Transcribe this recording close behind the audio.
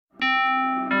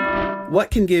What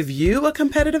can give you a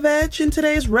competitive edge in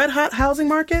today's red-hot housing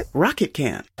market? Rocket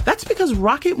can. That's because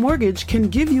Rocket Mortgage can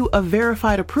give you a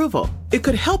verified approval. It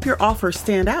could help your offer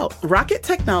stand out. Rocket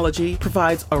Technology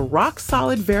provides a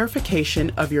rock-solid verification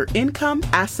of your income,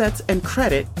 assets, and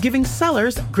credit, giving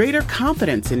sellers greater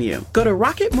confidence in you. Go to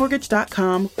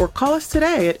rocketmortgage.com or call us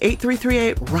today at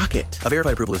 8338-ROCKET. A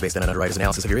verified approval is based on an underwriter's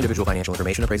analysis of your individual financial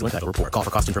information, appraisal, and title report. Call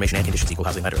for cost information and conditions. Equal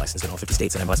housing lender licensed in all 50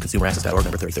 states and MLSConsumerAccess.org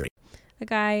number 3030. A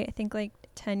guy, I think like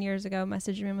 10 years ago,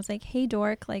 messaged me and was like, "Hey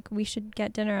dork, like we should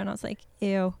get dinner." And I was like,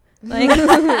 "Ew." Like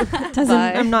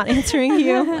I'm not answering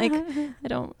you. Like I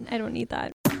don't need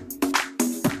that.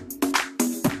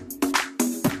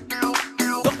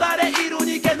 دختر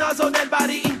ایرونی که نازونل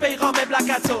بری این پیغام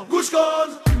بلکتو گوش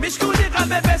کن میشکونی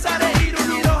قلب پسر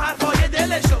ایرونی رو حرفای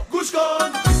دلشو گوش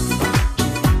کن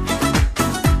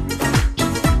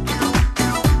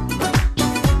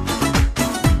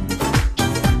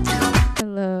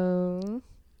Hello.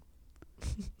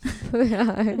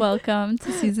 Welcome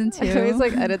to season 2. I always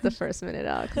like edit the first minute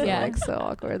out because Yeah. it's like so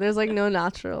awkward. There's like no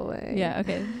natural way. Yeah,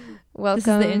 okay. Welcome This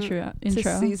is the intro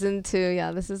to season 2.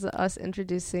 Yeah, this is us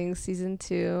introducing season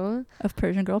 2 of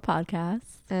Persian Girl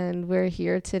Podcast. And we're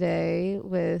here today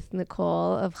with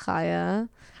Nicole of Chaya.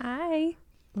 Hi.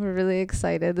 We're really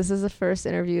excited. This is the first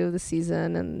interview of the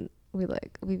season, and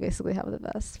we basically have the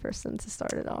best person to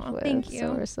start it off with. Thank you.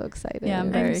 So we're so excited. Yeah,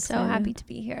 I'm very so excited. happy to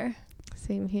be here.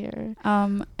 Same here.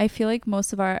 I feel like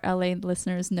most of our LA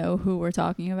listeners know who we're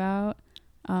talking about.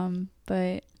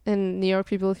 But And New York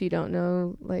people, if you don't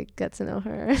know, like, get to know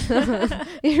her.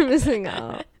 You're missing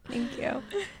out. Thank you.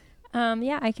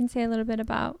 Yeah, I can say a little bit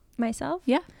about myself.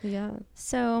 yeah.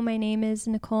 So my name is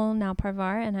Nicole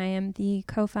Nowparvar, and I am the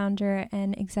co-founder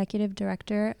and executive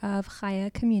director of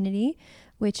Chaya Community,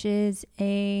 which is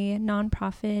a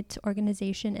nonprofit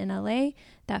organization in LA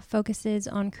that focuses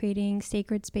on creating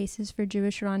sacred spaces for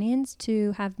Jewish Iranians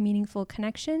to have meaningful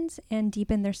connections and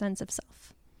deepen their sense of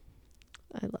self.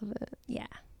 I love it. Yeah.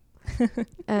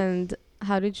 And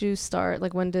how did you start?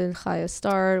 Like, when did Chaya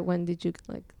start? When did you,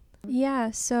 like... Yeah,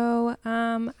 so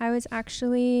I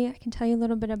can tell you a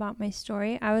little bit about my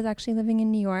story. I was actually living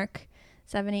in New York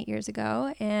 7-8 years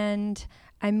ago, and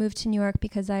I moved to New York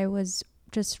because I was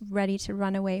just ready to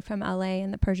run away from LA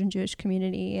and the Persian Jewish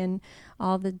community and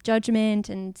all the judgment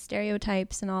and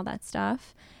stereotypes and all that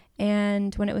stuff.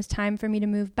 And when it was time for me to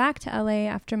move back to LA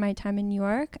after my time in New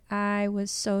York, I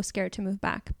was so scared to move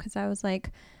back because I was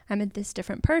like, I'm this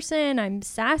different person. I'm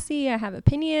sassy. I have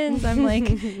opinions. I'm like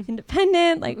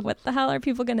independent. Like, what the hell are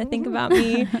people going to think about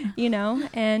me? You know?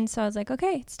 And so I was like,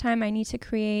 okay, it's time. I need to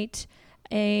create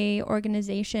a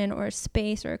organization or a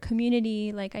space or a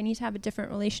community. Like, I need to have a different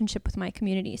relationship with my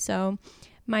community. So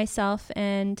myself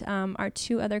and our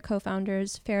 2 other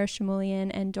co-founders, Farah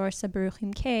Shmulian and Dorsa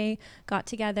Baruchim K, got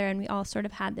together, and we all sort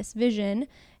of had this vision.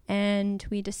 And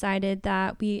we decided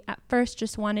that we at first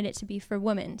just wanted it to be for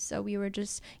women. So we were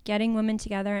just getting women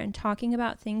together and talking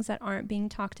about things that aren't being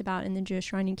talked about in the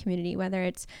Jewish Iranian community, whether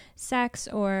it's sex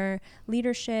or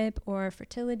leadership or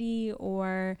fertility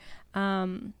or,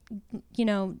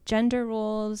 gender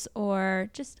roles or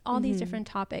just all these different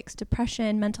topics,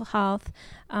 depression, mental health,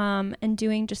 and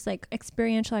doing just like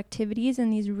experiential activities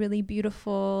and these really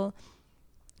beautiful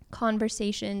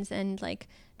conversations and like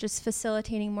just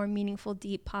facilitating more meaningful,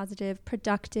 deep, positive,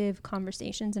 productive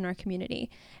conversations in our community.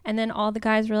 And then all the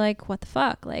guys were like, what the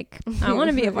fuck? Like, I want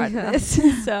to be a part of this.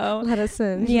 So let us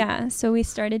in. Yeah. So we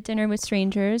started Dinner with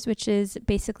Strangers, which is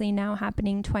basically now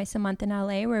happening twice a month in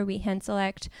LA, where we hand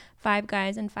select 5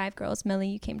 guys and 5 girls. Millie,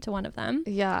 you came to one of them.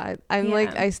 Yeah. I'm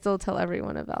like, I still tell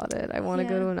everyone about it. I want to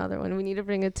go to another one. We need to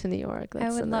bring it to New York. I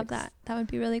would love that. That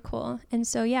would be really cool. And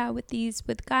so, yeah, with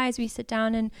guys, we sit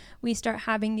down and we start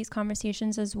having these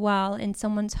conversations as well in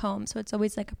someone's home. So it's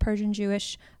always like a Persian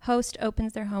Jewish host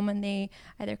opens their home and they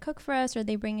either cook for us or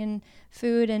they bring in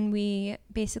food, and we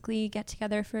basically get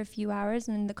together for a few hours,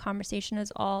 and the conversation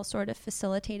is all sort of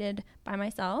facilitated by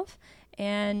myself.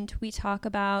 And we talk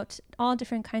about all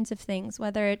different kinds of things,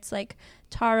 whether it's like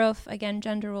tarof, again,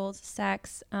 gender roles,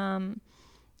 sex,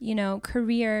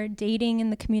 career, dating in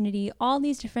the community, all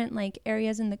these different like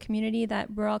areas in the community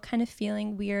that we're all kind of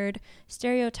feeling weird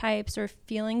stereotypes or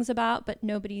feelings about, but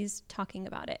nobody's talking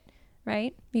about it,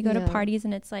 right? We go to parties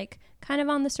and it's like kind of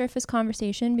on the surface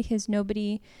conversation because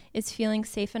nobody is feeling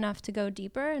safe enough to go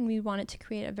deeper, and we wanted to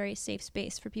create a very safe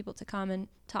space for people to come and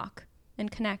talk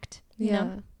and connect, you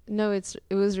know? No, it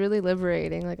was really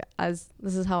liberating. Like, as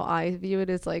this is how I view it,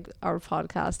 it's like our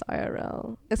podcast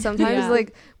IRL. Sometimes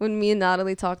like when me and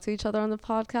Natalie talk to each other on the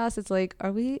podcast, it's like,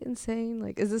 are we insane?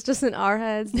 Like, is this just in our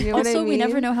heads? Do you know what I mean? We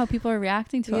never know how people are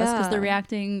reacting to us, because they're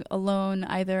reacting alone,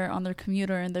 either on their commute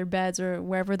or in their beds or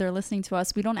wherever they're listening to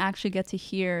us. We don't actually get to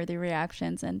hear their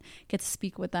reactions and get to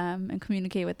speak with them and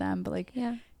communicate with them. But like,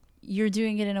 you're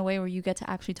doing it in a way where you get to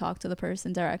actually talk to the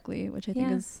person directly, which I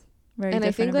think is very different. And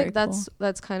I think like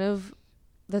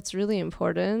that's really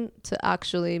important to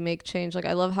actually make change. Like,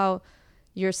 I love how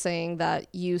you're saying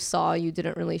that you saw you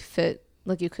didn't really fit,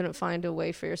 like you couldn't find a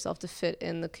way for yourself to fit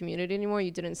in the community anymore.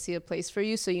 You didn't see a place for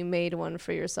you, so you made one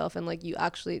for yourself, and like you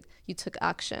took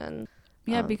action.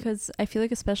 Yeah, because I feel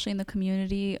like especially in the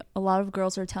community, a lot of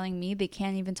girls are telling me they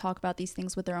can't even talk about these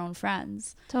things with their own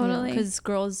friends. Totally. Because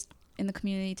girls in the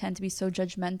community tend to be so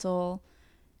judgmental.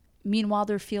 Meanwhile,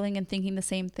 they're feeling and thinking the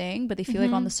same thing, but they feel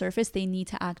like on the surface they need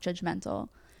to act judgmental.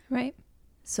 Right.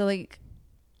 So like,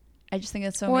 I just think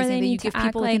it's so amazing that you give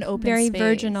people like an open very space.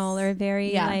 Virginal or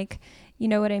very like, you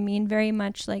know what I mean? Very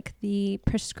much like the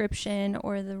prescription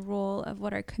or the rule of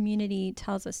what our community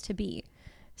tells us to be.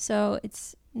 So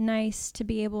it's nice to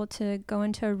be able to go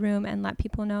into a room and let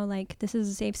people know like, this is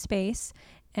a safe space,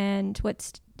 and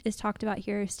what is talked about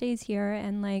here stays here,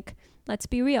 and like, let's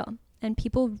be real. And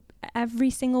people every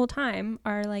single time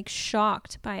are like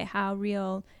shocked by how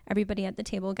real everybody at the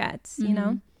table gets, you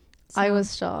know? So, I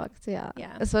was shocked. Yeah.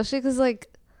 Especially because like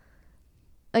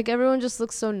everyone just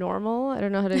looks so normal. I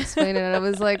don't know how to explain it. And I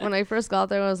was like, when I first got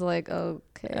there, I was like,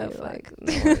 okay, like,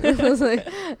 no. I was like,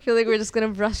 I feel like we're just going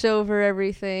to brush over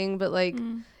everything. But like,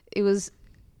 it was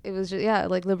just,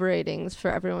 like liberating for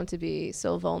everyone to be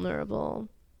so vulnerable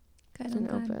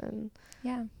and open.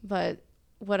 Yeah. But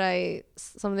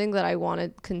something that I want to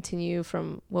continue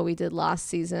from what we did last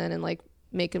season and like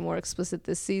make it more explicit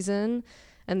this season,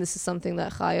 and this is something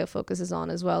that Chaya focuses on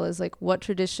as well, is like, what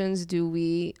traditions do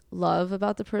we love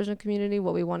about the Persian community,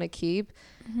 what we want to keep,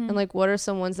 and like what are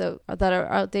some ones that are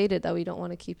outdated that we don't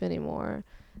want to keep anymore.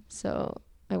 So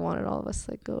I wanted all of us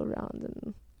to like go around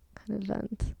and kind of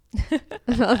vent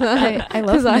about that. I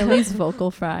love Millie's vocal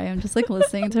fry. I'm just like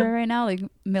listening to her right now. Like,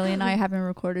 Millie and I haven't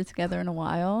recorded together in a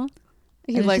while.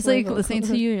 You like, just like listening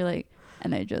to you, you're like,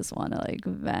 and I just want to like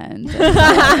vent.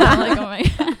 I'm like, oh my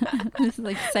god, this is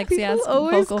like sexy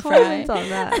people ass vocal fry. On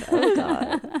that. Oh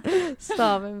god,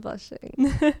 stop! I'm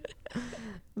blushing.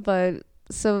 But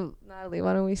so Natalie,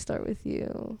 why don't we start with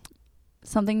you?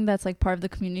 Something that's like part of the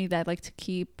community that I'd like to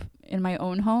keep in my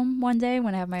own home one day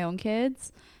when I have my own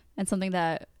kids, and something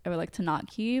that I would like to not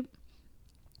keep.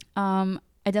 I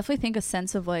definitely think a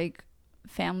sense of like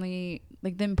family,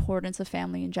 like the importance of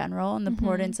family in general, and the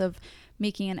importance of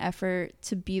making an effort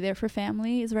to be there for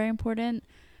family is very important.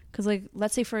 Because like,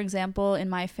 let's say for example, in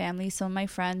my family, some of my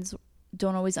friends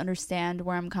don't always understand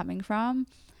where I'm coming from,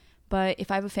 but if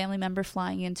I have a family member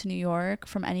flying into New York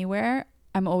from anywhere,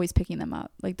 I'm always picking them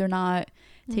up. Like, they're not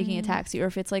taking a taxi. Or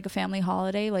if it's like a family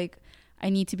holiday, like I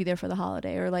need to be there for the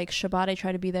holiday. Or like Shabbat, I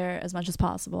try to be there as much as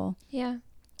possible.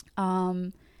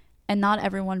 And not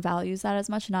everyone values that as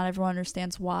much. Not everyone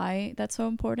understands why that's so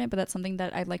important, but that's something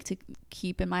that I'd like to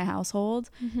keep in my household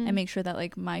and make sure that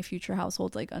like my future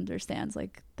household like understands,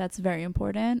 like that's very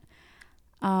important.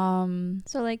 So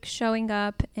like showing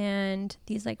up and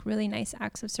these like really nice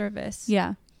acts of service.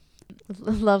 Yeah.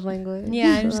 Love language.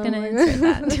 Yeah, I'm just gonna insert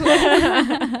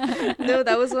that. No,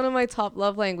 that was one of my top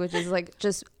love languages, like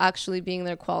just actually being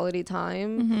there, quality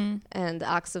time and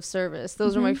acts of service.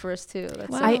 Those were my first two.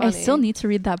 That's so I still need to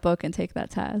read that book and take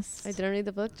that test. I didn't read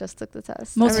the book, just took the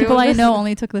test. Most people I know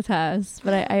only took the test,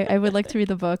 but I would like to read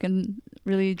the book and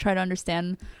really try to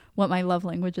understand what my love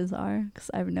languages are,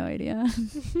 because I have no idea.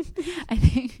 I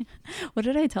think, what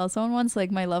did I tell someone once?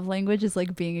 Like, my love language is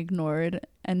like being ignored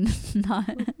and not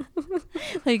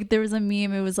like, there was a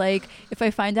meme, it was like, if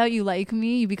I find out you like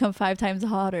me, you become 5 times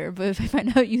hotter, but if I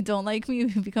find out you don't like me,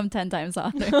 you become 10 times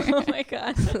hotter. Oh my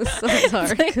god. That's so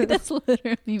dark. Like, that's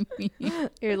literally me.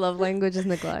 Your love language is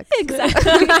neglect.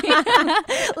 Exactly.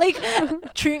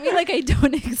 Like, treat me like I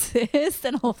don't exist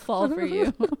and I'll fall for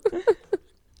you.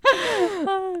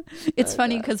 It's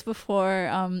funny because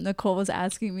before Nicole was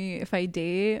asking me if I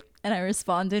date, and I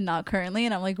responded not currently,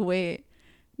 and I'm like, wait,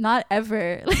 not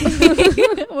ever. Like,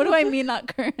 what do I mean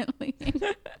not currently?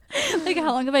 Like,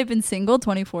 how long have I been single?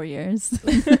 24 years.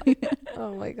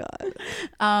 Oh my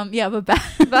god. Yeah, but back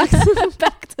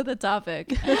to the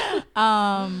topic.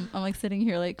 I'm like sitting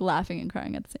here like laughing and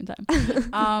crying at the same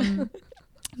time.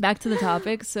 Back to the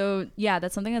topic. So yeah,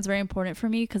 that's something that's very important for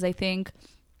me, because I think,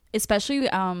 especially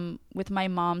with my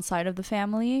mom's side of the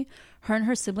family, her and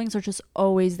her siblings are just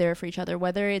always there for each other,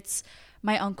 whether it's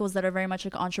my uncles that are very much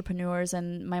like entrepreneurs,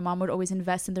 and my mom would always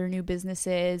invest in their new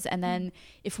businesses. And then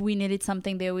if we needed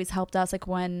something, they always helped us. Like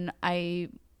when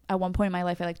at one point in my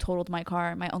life, I like totaled my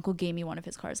car, my uncle gave me one of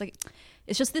his cars. Like,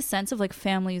 it's just this sense of like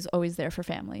family is always there for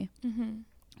family,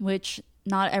 which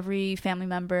not every family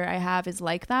member I have is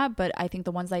like that. But I think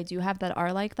the ones that I do have that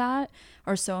are like that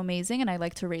are so amazing. And I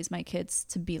like to raise my kids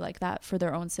to be like that for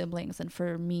their own siblings and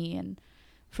for me and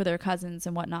for their cousins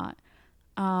and whatnot.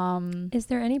 Is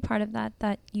there any part of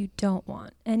that you don't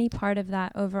want? Any part of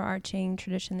that overarching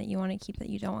tradition that you want to keep that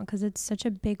you don't want? Because it's such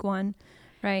a big one,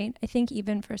 right? I think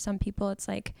even for some people, it's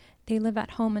like they live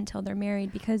at home until they're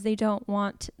married because they don't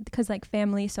want, because like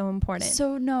family is so important.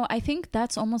 So no, I think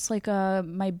that's almost like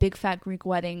my big fat Greek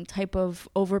wedding type of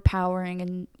overpowering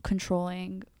and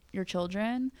controlling your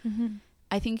children.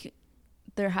 I think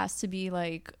there has to be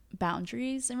like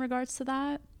boundaries in regards to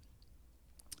that.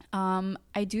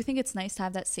 I do think it's nice to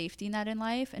have that safety net in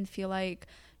life and feel like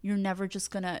you're never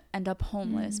just gonna end up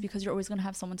homeless because you're always gonna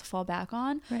have someone to fall back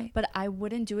on. Right. But I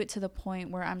wouldn't do it to the point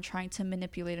where I'm trying to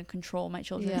manipulate and control my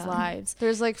children's lives.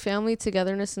 There's like family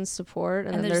togetherness and support,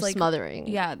 and then there's like smothering.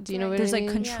 Yeah. Do you know what there's I mean?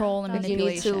 like control and manipulation.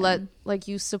 You need to let, like,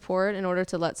 you support in order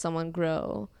to let someone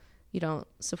grow. You don't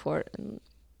support and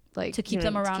like to keep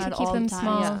them around at all times.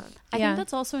 Small. I think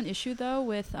that's also an issue though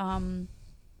with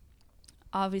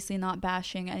obviously not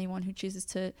bashing anyone who chooses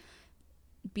to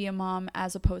be a mom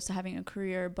as opposed to having a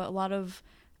career, but a lot of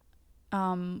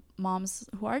moms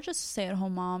who are just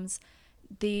stay-at-home moms,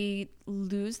 they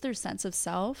lose their sense of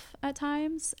self at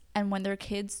times, and when their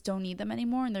kids don't need them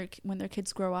anymore and when their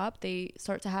kids grow up, they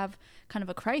start to have kind of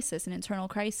a crisis, an internal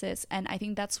crisis. And I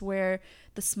think that's where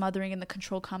the smothering and the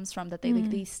control comes from, that they like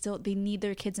they need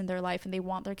their kids in their life and they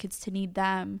want their kids to need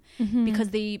them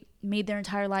because they made their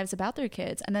entire lives about their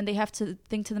kids, and then they have to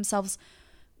think to themselves,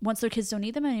 once their kids don't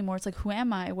need them anymore, it's like, who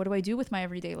am I? What do I do with my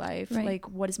everyday life? Right. Like,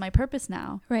 what is my purpose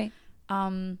now? Right.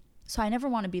 So I never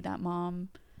want to be that mom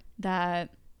that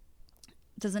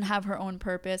doesn't have her own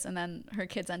purpose, and then her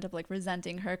kids end up like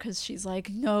resenting her because she's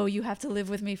like, no, you have to live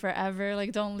with me forever,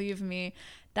 like don't leave me.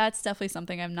 That's definitely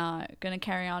something I'm not gonna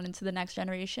carry on into the next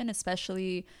generation,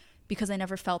 especially because I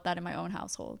never felt that in my own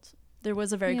household. There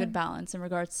was a very good balance in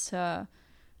regards to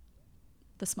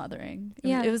the smothering.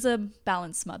 It was a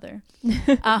balanced smother.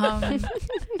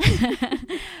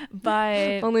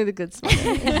 But only the good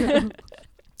smother.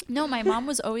 No, my mom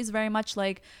was always very much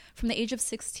like, from the age of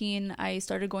 16, I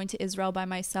started going to Israel by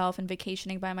myself and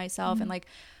vacationing by myself. And like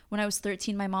when I was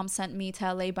 13, my mom sent me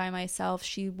to LA by myself.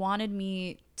 She wanted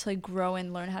me to like grow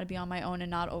and learn how to be on my own and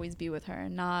not always be with her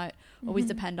and not always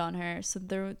depend on her. So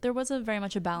there was very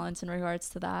much a balance in regards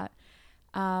to that.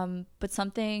 But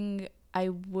something I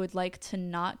would like to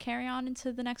not carry on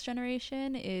into the next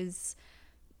generation is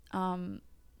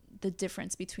the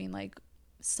difference between like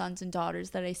sons and daughters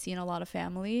that I see in a lot of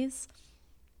families.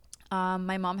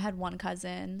 My mom had one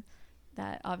cousin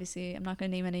that, obviously I'm not going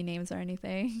to name any names or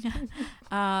anything,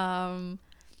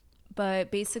 but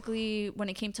basically when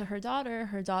it came to her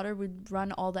daughter would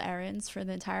run all the errands for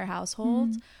the entire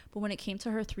household. But when it came to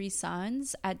her 3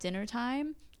 sons, at dinner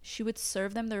time she would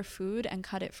serve them their food and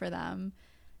cut it for them,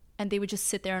 and they would just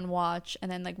sit there and watch,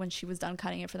 and then like when she was done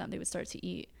cutting it for them, they would start to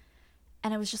eat.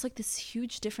 And it was just like this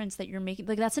huge difference that you're making.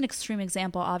 Like, that's an extreme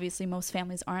example. Obviously, most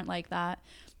families aren't like that.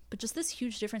 But just this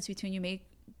huge difference between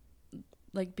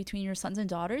between your sons and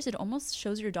daughters, it almost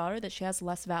shows your daughter that she has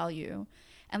less value.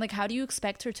 And like, how do you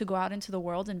expect her to go out into the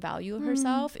world and value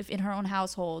herself if in her own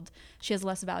household she has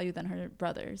less value than her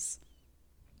brothers?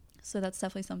 So that's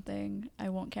definitely something I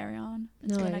won't carry on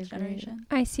into the next generation.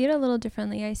 I see it a little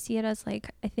differently. I see it as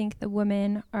like, I think the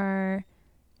women are...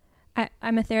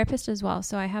 I'm a therapist as well,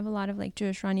 so I have a lot of like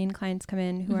Jewish Iranian clients come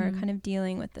in who are kind of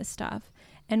dealing with this stuff.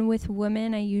 And with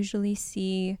women, I usually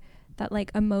see that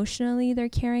like emotionally they're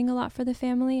caring a lot for the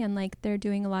family, and like they're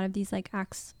doing a lot of these like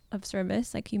acts of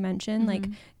service, like you mentioned, like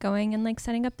going and like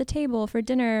setting up the table for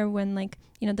dinner when like,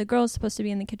 you know, the girl's supposed to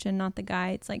be in the kitchen, not the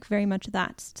guy. It's like very much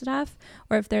that stuff.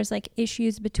 Or if there's like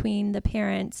issues between the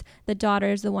parents, the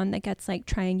daughter's the one that gets like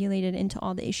triangulated into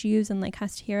all the issues and like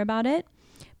has to hear about it.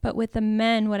 But with the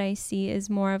men, what I see is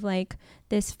more of like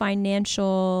this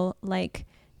financial, like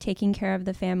taking care of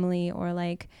the family, or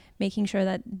like making sure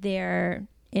that they're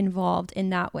involved in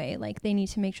that way. Like they need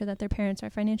to make sure that their parents are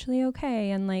financially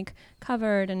okay and like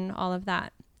covered and all of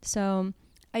that. So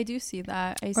I do see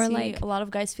that. I see like, a lot of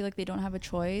guys feel like they don't have a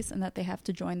choice and that they have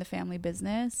to join the family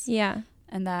business. Yeah.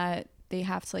 And that they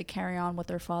have to like carry on what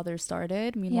their father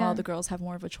started. Meanwhile, the girls have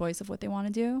more of a choice of what they want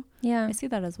to do. Yeah. I see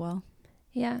that as well.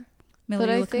 Yeah.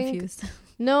 Millie, you look confused.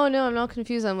 No, I'm not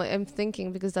confused. I'm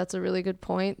thinking, because that's a really good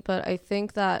point. But I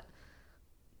think that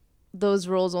those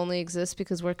roles only exist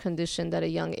because we're conditioned at a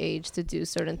young age to do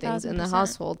certain things 1,000%. In the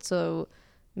household. So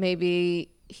maybe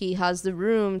he has the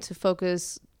room to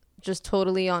focus just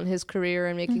totally on his career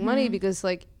and making money because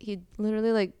like he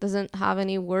literally like doesn't have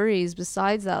any worries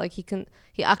besides that. Like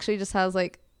he actually just has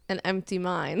like an empty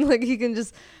mind. Like he can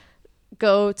just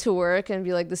go to work and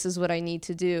be like, this is what I need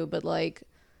to do. But like,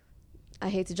 I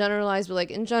hate to generalize, but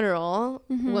like in general,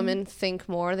 women think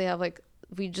more. They have like,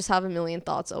 we just have a million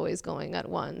thoughts always going at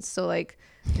once. So like,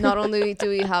 not only do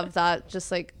we have that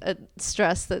just like a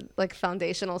stress, that like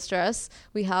foundational stress,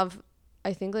 we have,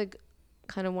 I think, like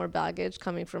kind of more baggage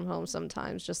coming from home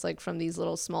sometimes, just like from these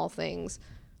little small things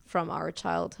from our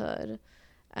childhood.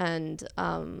 And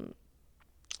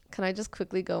can I just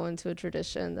quickly go into a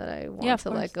tradition that I want to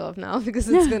let go of now, because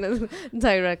it's going to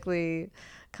directly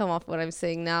come off what I'm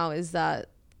saying now, is that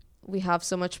we have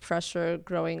so much pressure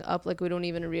growing up, like we don't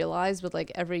even realize, but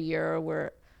like every year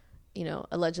we're, you know,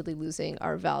 allegedly losing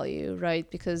our value, right?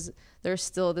 Because there's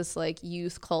still this like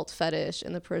youth cult fetish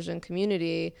in the Persian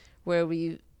community where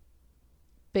we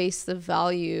base the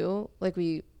value, like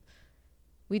we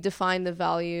define the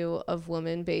value of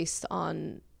women based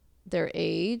on their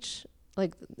age.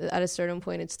 Like at a certain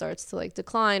point it starts to like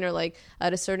decline, or like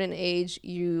at a certain age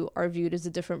you are viewed as a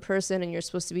different person and you're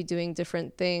supposed to be doing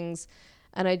different things.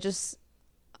 And I just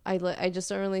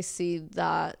don't really see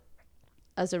that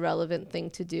as a relevant thing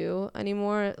to do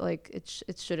anymore. Like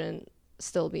it shouldn't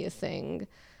still be a thing.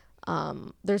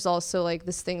 There's also like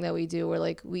this thing that we do where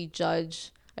like we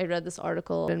judge. I read this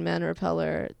article in Man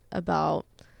Repeller about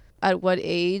at what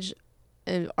age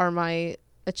are my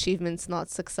achievements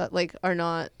are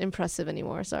not impressive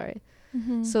anymore. Sorry.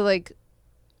 So like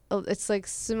it's like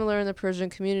similar in the Persian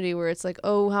community where it's like,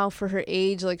 oh wow, for her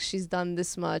age, like she's done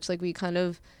this much. Like we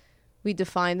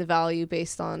define the value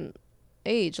based on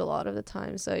age a lot of the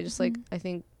time. So I just like, I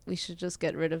think we should just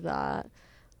get rid of that.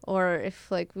 Or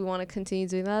if like we want to continue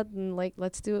doing that, then like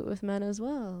let's do it with men as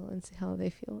well and see how they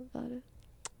feel about it.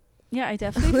 Yeah, I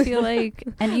definitely feel like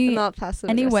any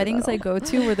weddings I go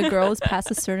to where the girl is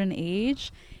past a certain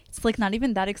age, it's like not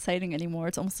even that exciting anymore.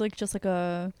 It's almost like just like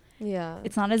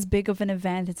it's not as big of an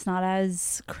event. It's not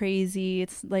as crazy.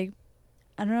 It's like,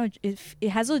 I don't know, it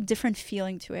has a different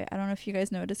feeling to it. I don't know if you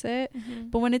guys notice it,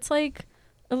 but when it's like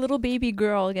a little baby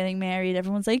girl getting married,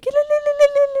 everyone's like,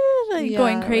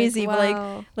 going crazy. Like,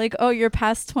 wow. But like, oh, you're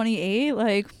past 28.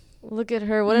 Like, look at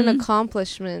her. What an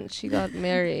accomplishment. She got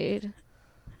married.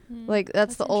 Like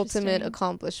that's the ultimate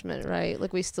accomplishment, right?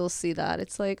 Like we still see that.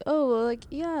 It's like, oh, well, like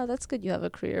yeah, that's good you have a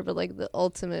career, but like the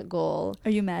ultimate goal,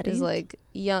 are you married? Is like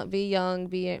be young,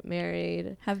 be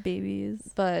married, have babies.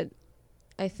 But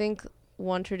I think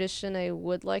one tradition I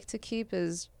would like to keep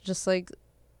is just like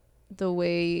the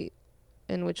way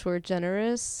in which we're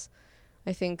generous.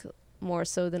 I think more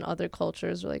so than other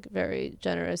cultures, we're like very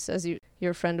generous. As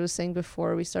your friend was saying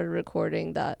before we started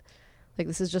recording, that like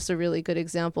this is just a really good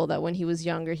example that when he was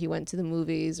younger, he went to the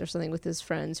movies or something with his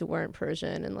friends who weren't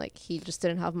Persian, and like he just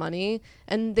didn't have money,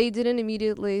 and they didn't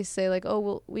immediately say like, oh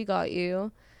well, we got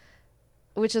you,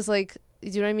 which is like, do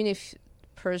you know what I mean? If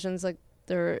Persians, like,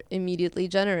 they're immediately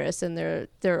generous, and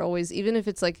they're always, even if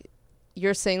it's like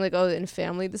you're saying like, oh, in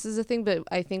family this is a thing, but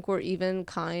I think we're even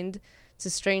kind to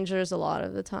strangers a lot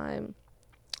of the time,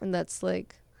 and that's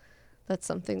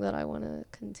something that I want to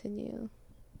continue.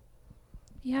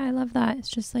 Yeah, I love that. It's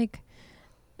just like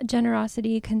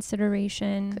generosity,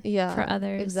 consideration for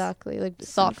others. Exactly. Like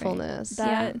thoughtfulness.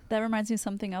 That reminds me of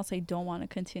something else I don't want to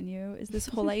continue, is this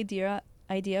whole idea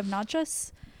of not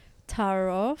just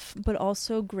tarof, but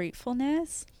also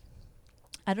gratefulness.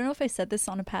 I don't know if I said this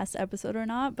on a past episode or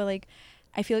not, but like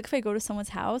I feel like if I go to someone's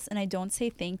house and I don't say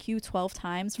thank you 12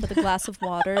 times for the glass of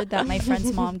water that my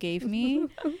friend's mom gave me,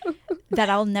 that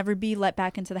I'll never be let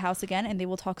back into the house again, and they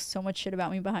will talk so much shit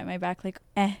about me behind my back, like,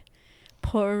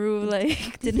 Poru,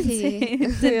 like, didn't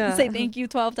say thank you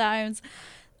 12 times.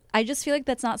 I just feel like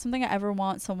that's not something I ever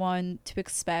want someone to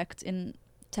expect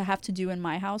to have to do in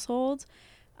my household.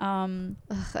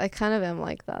 I kind of am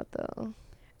like that, though.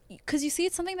 Because you see,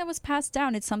 it's something that was passed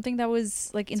down. It's something that was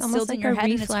like instilled in your head,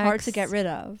 reflex. And it's hard to get rid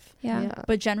of. Yeah.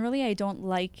 But generally, I don't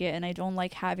like it, and I don't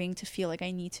like having to feel like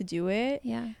I need to do it.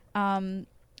 Yeah.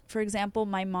 For example,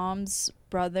 my mom's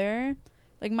brother,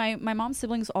 like my mom's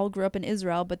siblings all grew up in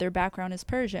Israel, but their background is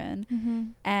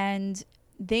Persian, and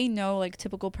they know like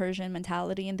typical Persian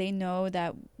mentality, and they know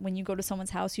that when you go to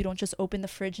someone's house, you don't just open the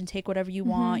fridge and take whatever you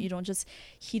want. You don't just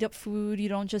heat up food. You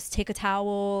don't just take a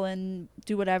towel and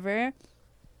do whatever.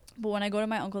 But when I go to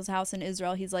my uncle's house in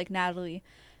Israel, he's like, Natalie,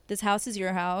 this house is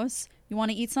your house. You want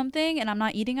to eat something and I'm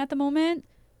not eating at the moment?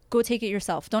 Go take it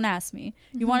yourself. Don't ask me.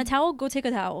 You want a towel? Go take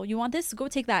a towel. You want this? Go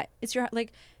take that. It's your,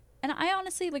 like, And I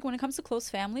honestly, like, when it comes to close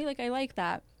family, like, I like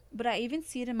that. But I even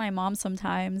see it in my mom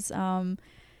sometimes, that,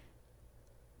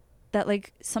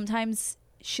 like, sometimes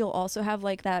she'll also have,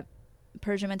 like, that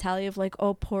Persian mentality of, like,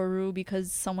 oh, poor Ru,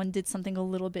 because someone did something a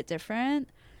little bit different.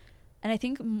 And I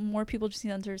think more people just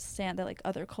need to understand that, like,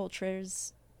 other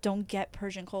cultures don't get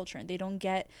Persian culture, and they don't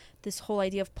get this whole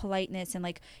idea of politeness, and,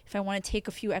 like, if I want to take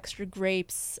a few extra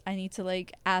grapes, I need to,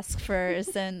 like, ask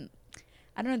first. And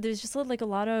I don't know, there's just like a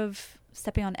lot of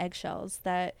stepping on eggshells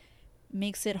that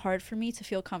makes it hard for me to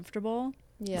feel comfortable.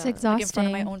 Yeah, it's exhausting. Like, in front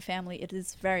of my own family, it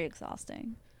is very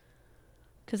exhausting,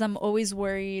 because I'm always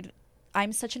worried.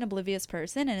 I'm such an oblivious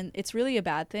person, and it's really a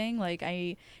bad thing. Like,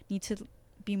 I need to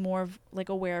be more like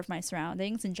aware of my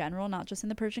surroundings in general, not just in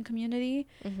the Persian community.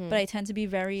 But I tend to be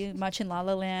very much in La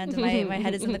La Land, and my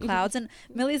head is in the clouds. And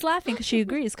Millie's laughing because she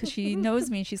agrees, because she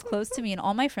knows me and she's close to me, and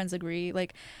all my friends agree.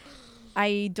 Like,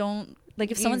 I don't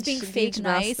like, if someone's being fake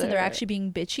nice and they're actually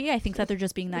being bitchy, I think that they're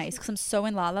just being nice, because I'm so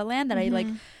in La La Land that I'm like,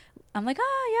 oh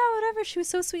yeah, whatever, she was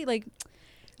so sweet. Like,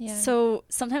 yeah. So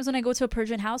sometimes when I go to a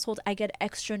Persian household, I get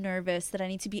extra nervous that I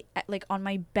need to be like on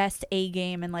my best A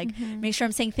game, and like make sure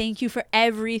I'm saying thank you for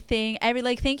everything.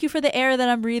 Thank you for the air that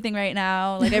I'm breathing right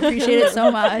now. Like, I appreciate it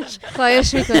so much. Like, I'm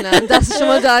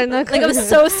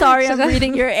so sorry I'm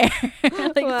breathing your air.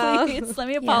 Like, wow. Please let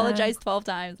me apologize 12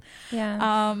 times.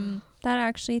 Yeah. That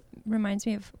actually reminds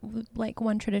me of, like,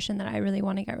 one tradition that I really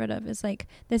want to get rid of is, like,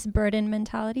 this burden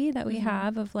mentality that we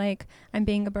have of, like, I'm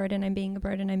being a burden, I'm being a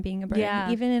burden, I'm being a burden. Yeah.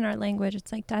 Even in our language,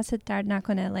 it's like, "Dasset dard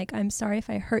nakone," like, I'm sorry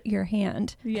if I hurt your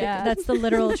hand. Yeah. That's the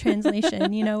literal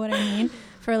translation. You know what I mean?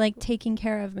 For, like, taking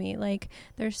care of me. Like,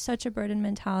 there's such a burden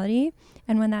mentality.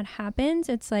 And when that happens,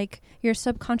 it's like your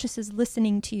subconscious is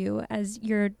listening to you as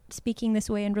you're speaking this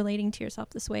way and relating to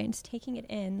yourself this way, and it's taking it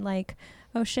in, like,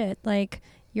 oh shit, like,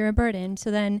 you're a burden.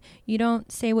 So then you don't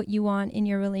say what you want in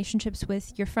your relationships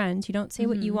with your friends. You don't say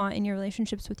what you want in your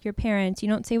relationships with your parents. You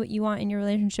don't say what you want in your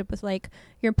relationship with, like,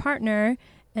 your partner.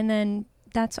 And then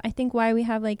that's, I think, why we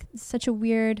have, like, such a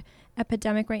weird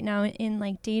epidemic right now in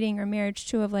like dating or marriage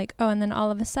too, of like, oh, and then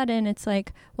all of a sudden it's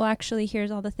like, well, actually,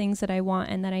 here's all the things that I want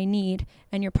and that I need,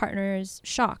 and your partner is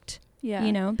shocked. Yeah,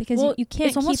 you know, because you can't.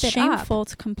 It's almost keep it shameful up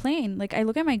to complain. Like, I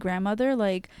look at my grandmother,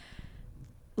 like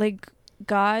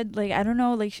God, like, I don't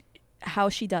know, like, how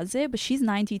she does it, but she's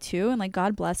 92, and, like,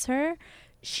 God bless her,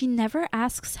 she never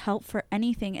asks help for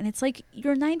anything. And it's like,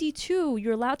 you're 92,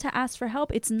 you're allowed to ask for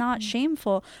help. It's not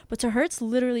shameful, but to her it's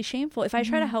literally shameful. If I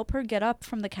try to help her get up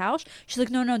from the couch, she's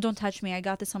like, no, don't touch me, I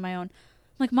got this on my own.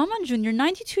 I'm like, Mama Jun, you're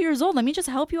 92 years old, let me just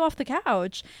help you off the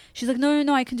couch. She's like,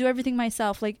 no, I can do everything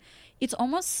myself. Like, it's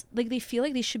almost like they feel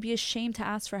like they should be ashamed to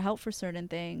ask for help for certain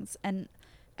things. And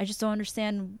I just don't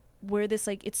understand where this,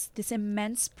 like, it's this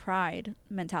immense pride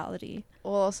mentality.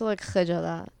 Well, also, like,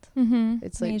 khajalat.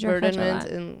 It's like major burdenment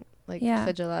khajalat. And like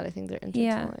khajalat. I think they're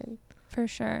intertwined. Yeah, for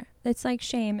sure. It's like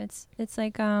shame. It's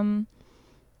like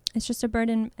it's just a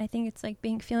burden. I think it's like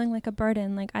feeling like a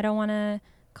burden. Like, I don't want to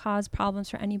cause problems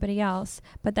for anybody else,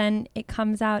 but then it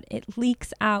comes out, it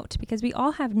leaks out, because we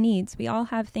all have needs. We all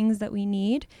have things that we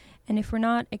need. And if we're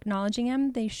not acknowledging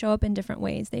them, they show up in different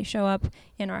ways. They show up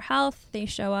in our health. They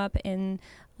show up in,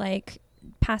 like,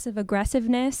 passive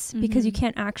aggressiveness, because you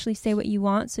can't actually say what you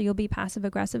want, so you'll be passive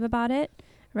aggressive about it,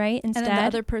 right? Instead, and then the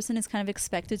other person is kind of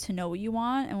expected to know what you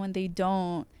want, and when they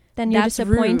don't, then you're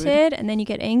disappointed, and then you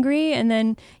get angry, and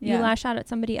then you lash out at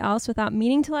somebody else without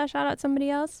meaning to lash out at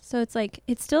somebody else. So it's like,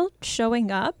 it's still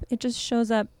showing up, it just shows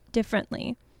up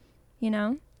differently, you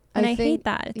know? And I hate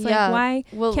that. It's like, why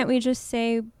can't we just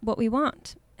say what we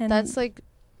want? And that's like,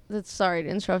 sorry to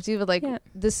interrupt you, but like,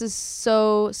 this is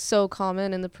so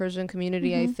common in the Persian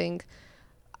community. I think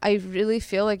I really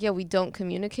feel like, we don't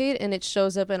communicate, and it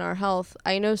shows up in our health.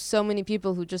 I know so many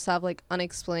people who just have, like,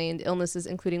 unexplained illnesses,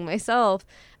 including myself,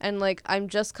 and, like, I'm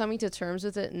just coming to terms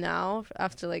with it now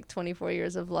after, like, 24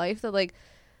 years of life, that, like,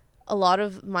 a lot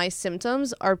of my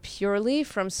symptoms are purely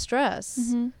from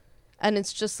stress. And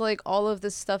it's just, like, all of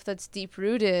this stuff that's deep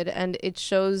rooted, and it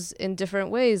shows in different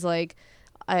ways. Like,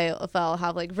 if I'll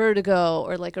have, like, vertigo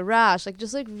or, like, a rash, like,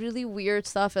 just, like, really weird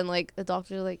stuff, and, like, the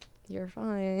doctor's like, you're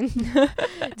fine.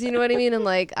 Do you know what I mean? And,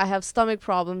 like, I have stomach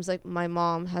problems. Like, my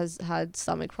mom has had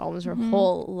stomach problems her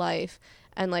whole life,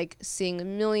 and, like, seeing a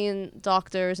million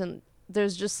doctors, and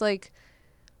there's just, like,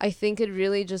 I think it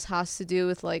really just has to do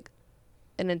with, like,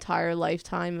 an entire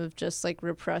lifetime of just, like,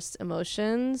 repressed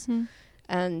emotions.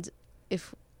 And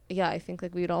I think,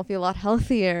 like, we'd all be a lot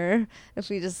healthier if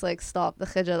we just, like, stop the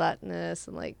khijalatness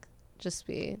and, like, just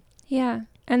be. Yeah.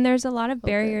 And there's a lot of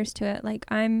barriers to it. Like,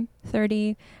 I'm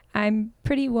 30. I'm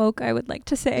pretty woke, I would like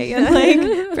to say, and,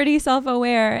 like, pretty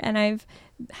self-aware. And I've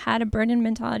had a burden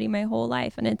mentality my whole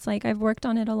life, and it's like I've worked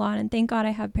on it a lot, and thank God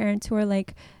I have parents who are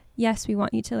like, yes, we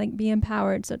want you to like be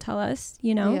empowered, so tell us,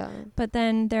 you know. Yeah. But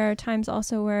then there are times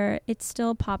also where it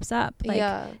still pops up. Like,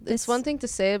 yeah, it's one thing to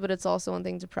say it, but it's also one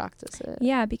thing to practice it.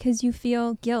 Yeah, because you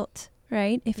feel guilt,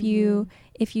 right? If you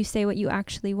say what you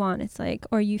actually want, it's like,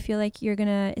 or you feel like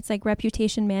it's like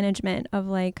reputation management of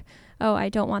like, oh, I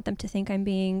don't want them to think I'm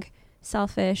being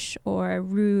selfish or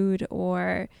rude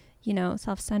or, you know,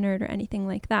 self-centered or anything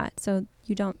like that. So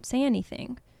you don't say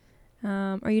anything.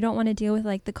 Or you don't want to deal with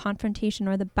like the confrontation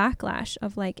or the backlash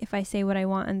of like, if I say what I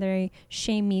want and they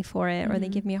shame me for it or they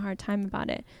give me a hard time about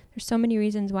it. There's so many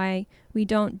reasons why we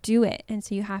don't do it. And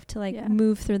so you have to like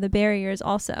move through the barriers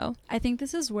also. I think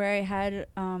this is where I had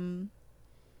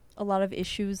a lot of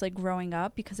issues like growing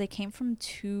up, because I came from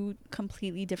two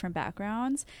completely different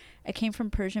backgrounds. I came from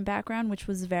Persian background, which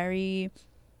was very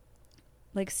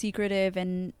like secretive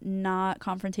and not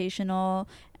confrontational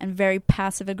and very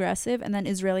passive aggressive, and then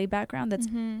Israeli background that's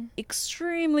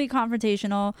extremely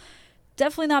confrontational,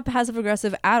 definitely not passive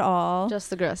aggressive at all,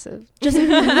 just aggressive, just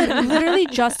literally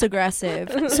just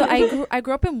aggressive. So I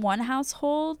grew up in one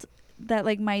household that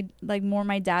like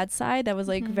my dad's side that was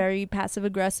like very passive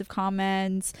aggressive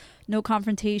comments, no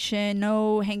confrontation,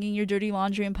 no hanging your dirty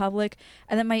laundry in public.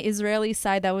 And then my Israeli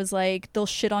side that was like, they'll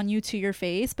shit on you to your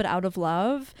face but out of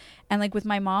love. And like with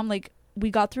my mom, like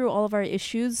we got through all of our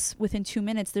issues within 2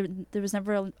 minutes. There was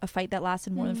never a fight that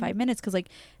lasted more than 5 minutes, because like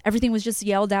everything was just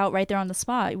yelled out right there on the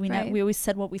spot. We always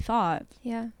said what we thought.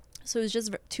 Yeah. So it was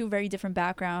just two very different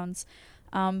backgrounds.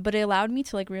 But it allowed me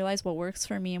to like realize what works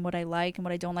for me and what I like and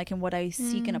what I don't like and what I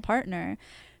seek in a partner.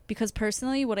 Because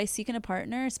personally, what I seek in a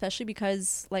partner, especially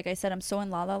because like I said, I'm so in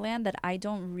La La Land that I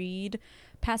don't read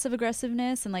passive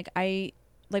aggressiveness. And like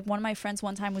one of my friends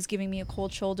one time was giving me a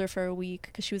cold shoulder for a week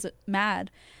because she was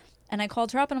mad. And I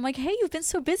called her up and I'm like, hey, you've been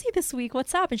so busy this week.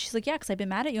 What's up? And she's like, yeah, because I've been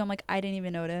mad at you. I'm like, I didn't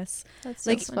even notice. That's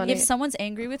like, so funny. If someone's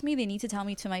angry with me, they need to tell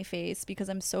me to my face, because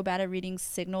I'm so bad at reading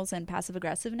signals and passive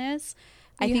aggressiveness.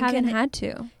 I haven't had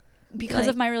to. Because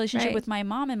of my relationship with my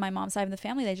mom and my mom's side of the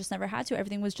family, they just never had to.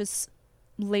 Everything was just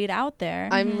laid out there.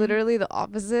 I'm literally the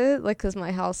opposite, like, because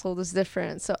my household is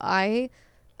different. So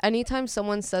anytime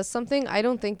someone says something, I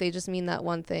don't think they just mean that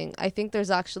one thing. I think there's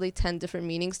actually 10 different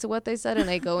meanings to what they said, and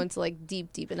I go into like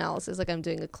deep analysis, like I'm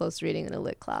doing a close reading in a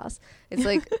lit class. It's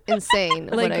like insane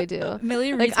like, what I do.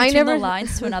 Millie reads like, between the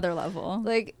lines to another level.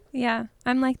 Like, yeah,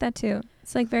 I'm like that too.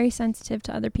 It's like very sensitive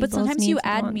to other people's needs. But sometimes you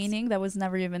add meaning that was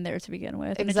never even there to begin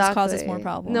with, and it just causes more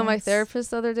problems. No, my therapist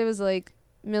the other day was like,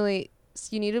 Millie,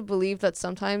 you need to believe that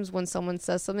sometimes when someone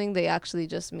says something, they actually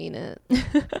just mean it.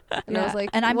 And I was like,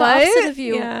 and I'm what? the opposite of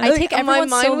you. Yeah. I take everyone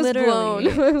my mind so was literally.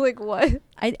 I'm like, what?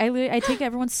 I take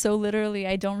everyone so literally.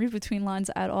 I don't read between lines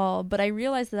at all. But I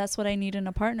realize that that's what I need in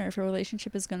a partner. If a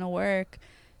relationship is going to work,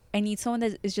 I need someone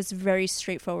that is just very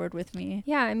straightforward with me.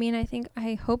 Yeah, I mean,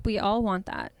 I hope we all want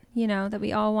that, you know, that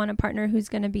we all want a partner who's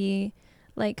going to be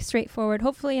like straightforward,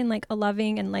 hopefully in like a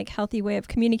loving and like healthy way of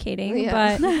communicating.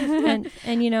 But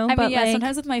and you know, I but mean, yeah, like,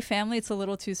 sometimes with my family it's a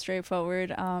little too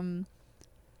straightforward.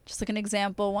 Just like an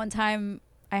example, one time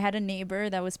I had a neighbor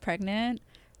that was pregnant,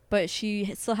 but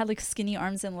she still had like skinny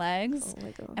arms and legs. Oh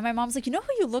my God. And my mom's like, you know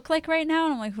who you look like right now?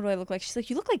 And I'm like, who do I look like? She's like,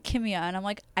 you look like Kimia. And I'm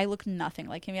like, I look nothing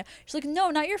like Kimia. She's like,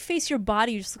 no, not your face, your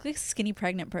body. You just look like a skinny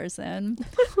pregnant person.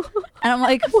 And I'm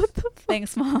like, what the fuck?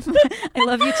 Thanks, Mom. I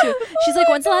love you too. She's like,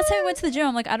 when's the last time you went to the gym?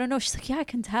 I'm like, I don't know. She's like, yeah, I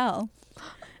can tell.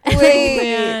 Wait,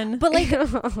 man. But like,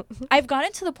 I've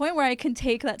gotten to the point where I can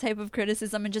take that type of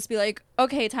criticism and just be like,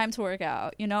 okay, time to work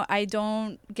out. You know, I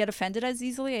don't get offended as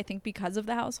easily, I think, because of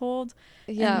the household.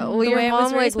 Yeah, well, your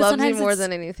mom like loves you more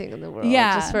than anything in the world.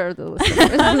 Yeah, just for the listeners.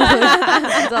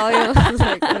 Dahlia was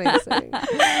like amazing.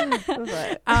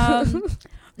 But,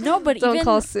 no, but don't even,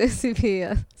 call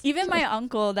CPS. Even my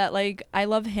uncle, that like I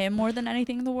love him more than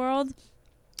anything in the world.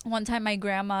 One time, my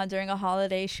grandma during a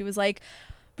holiday, she was like,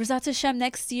 B'ezrat Hashem,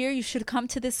 next year you should come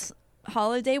to this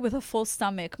holiday with a full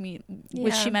stomach,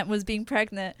 which she meant was being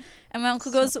pregnant. And my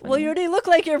uncle goes, well, you already look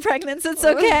like you're pregnant, so it's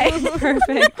okay.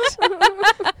 Perfect.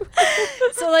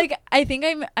 So like, I think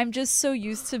I'm just so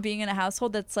used to being in a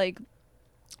household that's like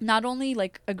not only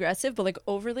like aggressive, but like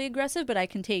overly aggressive, but I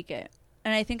can take it.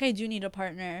 And I think I do need a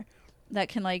partner that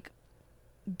can like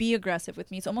be aggressive with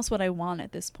me. It's almost what I want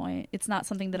at this point. It's not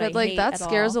something that I hate that at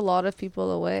scares all. a lot of people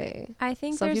away. I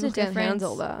think some there's people a difference. can't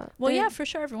handle that. Well, yeah, for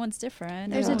sure, everyone's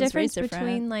different. There's a Everyone's difference raised different.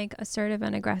 between like assertive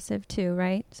and aggressive too,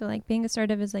 right? So like being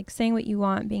assertive is like saying what you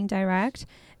want, being direct.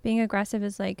 Being aggressive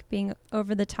is like being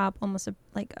over the top, almost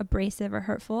like abrasive or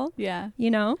hurtful. Yeah.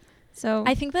 You know? So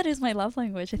I think that is my love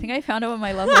language. I think I found out what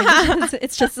my love language is.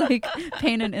 It's just like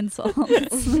pain and insults.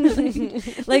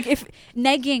 Like if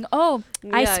negging. Oh,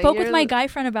 yeah, I spoke with my guy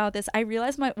friend about this. I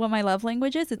realized what my love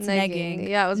language is. It's negging.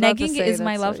 Yeah, I was about to say is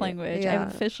my love language. Yeah.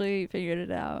 I've officially figured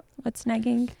it out. What's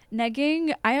negging?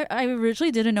 Negging. I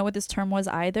originally didn't know what this term was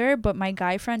either, but my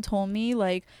guy friend told me,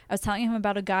 like, I was telling him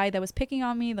about a guy that was picking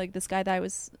on me, like this guy that I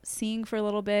was seeing for a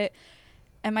little bit.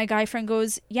 And my guy friend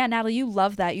goes, yeah, Natalie, you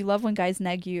love that. You love when guys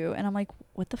neg you. And I'm like,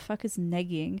 what the fuck is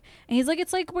negging? And he's like,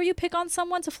 it's like where you pick on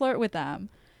someone to flirt with them.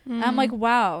 And I'm like,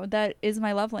 wow, that is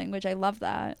my love language. I love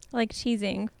that. Like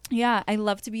teasing. Yeah, I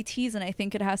love to be teased. And I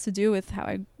think it has to do with how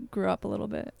I grew up a little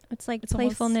bit. It's like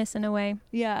playfulness in a way.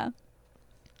 Yeah.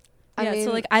 I mean,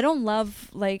 so like I don't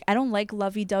like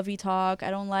lovey-dovey talk. I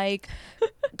don't like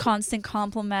constant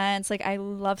compliments. Like I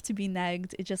love to be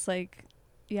negged. It just like...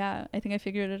 Yeah, I think I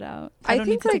figured it out. I don't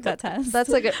need to take that test. That's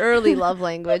like an early love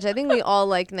language. I think we all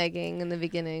like negging in the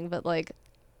beginning, but like...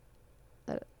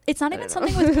 It's not even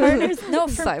something with partners. No,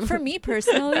 for me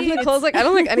personally... Nicole's like, I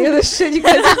don't like any of this shit you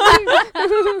guys are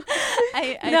doing.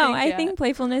 I think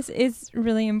playfulness is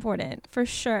really important, for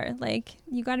sure. Like,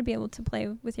 you got to be able to play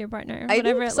with your partner. I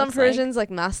think some Persians like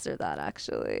master that,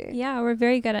 actually. Yeah, we're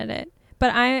very good at it.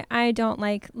 But I don't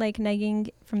like negging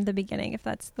from the beginning, if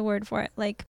that's the word for it.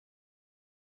 Like...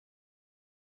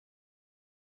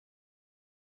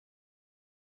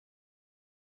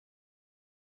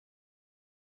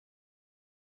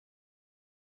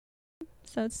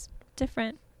 So it's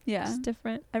different. Yeah. It's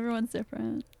different. Everyone's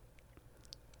different.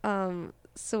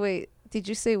 So wait, did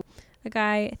you say... A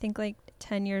guy, I think like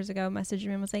 10 years ago, messaged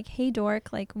me and was like, hey,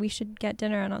 dork, like we should get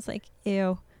dinner. And I was like,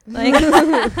 ew. Like,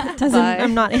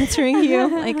 I'm not answering you.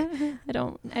 Like, I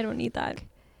don't need that.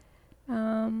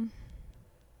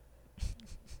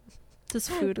 Does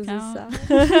food count?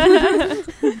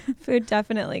 Food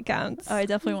definitely counts. Oh, I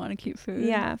definitely want to keep food.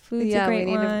 Yeah, food's a great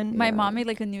one. My mom made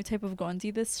like a new type of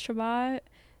gondi this Shabbat.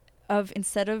 Of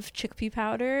instead of chickpea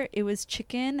powder, it was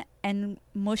chicken and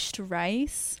mushed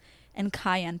rice and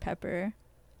cayenne pepper.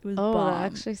 It was bomb.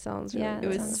 That actually sounds really good. It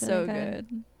was so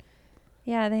good.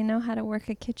 Yeah, they know how to work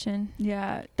a kitchen.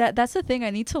 Yeah, that's the thing. I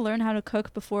need to learn how to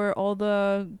cook before all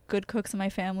the good cooks in my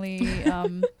family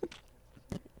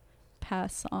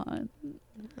pass on.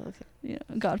 Okay. Yeah,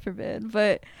 God forbid.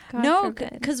 But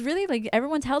because really, like,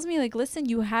 everyone tells me, like, listen,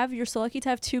 you're so lucky to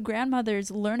have 2 grandmothers.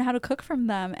 Learn how to cook from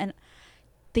them. And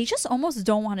they just almost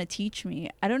don't want to teach me.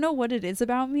 I don't know what it is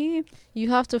about me.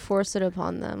 You have to force it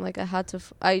upon them. Like,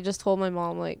 I just told my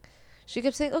mom, like, she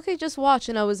kept saying, okay, just watch.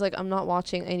 And I was like, I'm not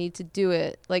watching. I need to do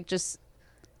it. Like, just...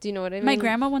 Do you know what I mean? My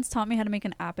grandma once taught me how to make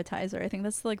an appetizer. I think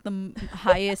that's like the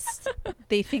highest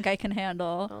they think I can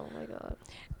handle. Oh my God.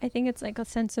 I think it's like a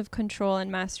sense of control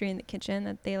and mastery in the kitchen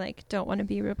that they like don't want to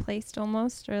be replaced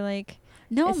almost, or like,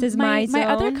 no, this is my zone. My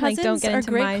other cousins like, don't get are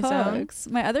into great my cooks.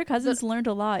 zone. My other cousins learned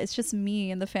a lot. It's just me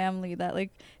and the family that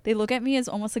like they look at me as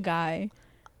almost a guy.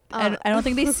 I don't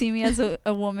think they see me as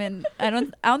a woman. I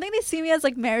don't think they see me as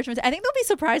like marriage material. I think they'll be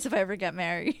surprised if I ever get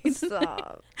married.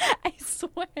 Stop. I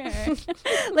swear.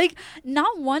 Like,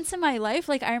 not once in my life.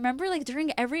 Like, I remember like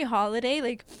during every holiday,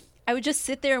 like I would just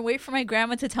sit there and wait for my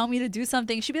grandma to tell me to do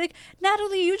something. She'd be like,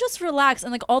 Natalie, you just relax.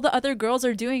 And like all the other girls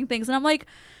are doing things. And I'm like,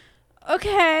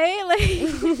 okay. Like,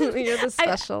 you're the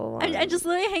special one. I just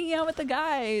literally hanging out with the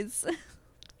guys.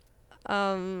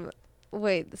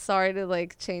 Wait, sorry to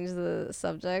like change the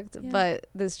subject, but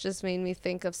this just made me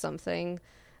think of something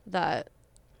that,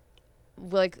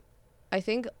 like, I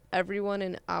think everyone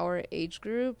in our age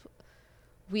group,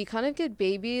 we kind of get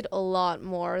babied a lot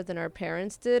more than our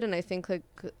parents did. And I think, like,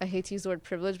 I hate to use the word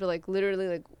privilege, but like literally,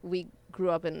 like, we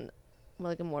grew up in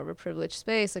like a more of a privileged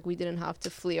space. Like, we didn't have to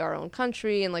flee our own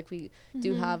country, and like we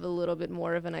do have a little bit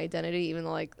more of an identity, even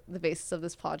though like the basis of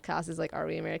this podcast is like, are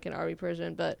we American, are we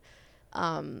Persian? But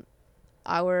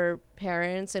our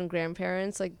parents and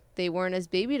grandparents, like, they weren't as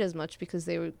babied as much because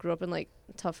they grew up in like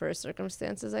tougher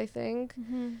circumstances, I think.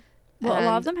 Well, a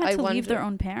lot of them had to leave their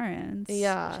own parents.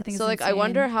 Yeah. So like, I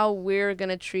wonder how we're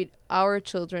gonna treat our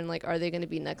children. Like, are they gonna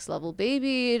be next level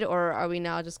babied, or are we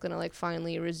now just gonna like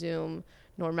finally resume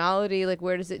normality? Like,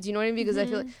 where does it, do you know what I mean? Because I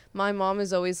feel like my mom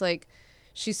is always like,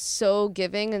 she's so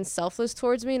giving and selfless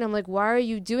towards me, and I'm like, why are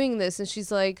you doing this? And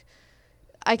she's like,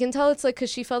 I can tell it's like because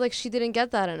she felt like she didn't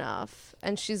get that enough,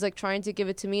 and she's like trying to give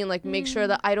it to me and like make sure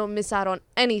that I don't miss out on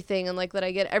anything, and like that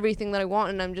I get everything that I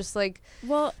want. And I'm just like,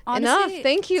 well, honestly, enough,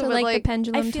 thank you. So but like the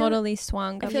pendulum totally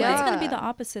swung. I feel like it's gonna be the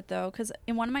opposite though, because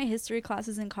in one of my history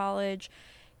classes in college,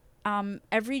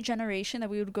 every generation that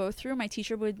we would go through, my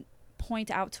teacher would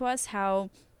point out to us how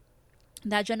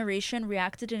that generation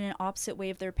reacted in an opposite way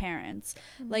of their parents.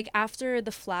 Like after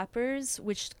the flappers,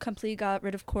 which completely got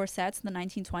rid of corsets in the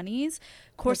 1920s,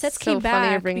 corsets came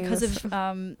back because of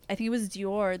I think it was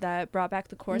Dior that brought back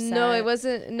the corset. No, it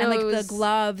wasn't. No, and like it was the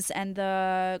gloves and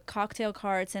the cocktail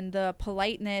carts and the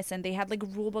politeness, and they had like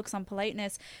rule books on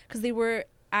politeness because they were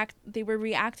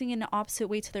reacting in an opposite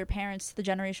way to their parents, the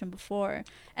generation before.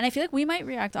 And I feel like we might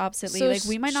react oppositely. So like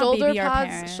we might not baby our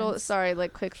parents. Sorry,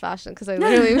 like quick fashion, because I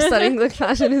literally am studying like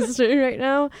fashion history right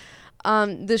now.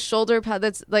 The shoulder pad,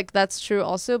 that's true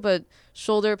also, but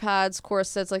shoulder pads,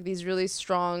 corsets, like these really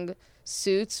strong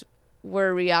suits were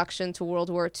a reaction to World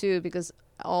War II, because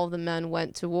all the men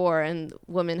went to war and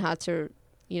women had to,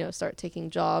 start taking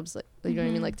jobs, like you know what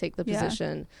I mean, like take the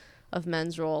position of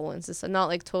men's role, and just not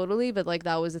like totally, but like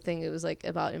that was the thing. It was like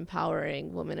about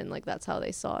empowering women, and like that's how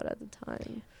they saw it at the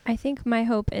time. I think my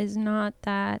hope is not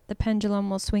that the pendulum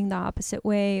will swing the opposite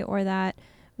way, or that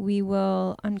we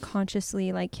will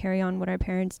unconsciously like carry on what our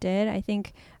parents did.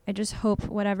 I just hope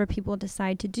whatever people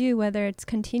decide to do, whether it's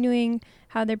continuing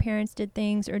how their parents did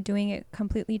things or doing it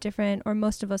completely different, or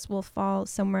most of us will fall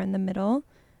somewhere in the middle.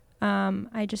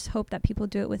 I just hope that people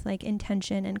do it with like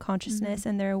intention and consciousness,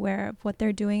 and they're aware of what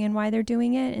they're doing and why they're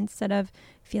doing it, instead of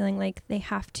feeling like they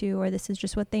have to, or this is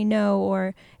just what they know,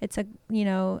 or it's a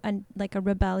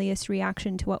rebellious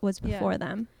reaction to what was before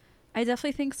them. I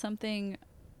definitely think something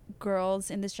girls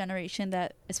in this generation,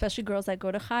 that especially girls that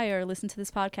go to Chaya or listen to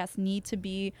this podcast, need to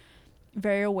be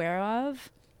very aware of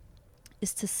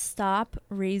is to stop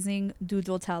raising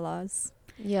Doodool Talahs.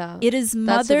 Yeah, it is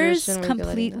mothers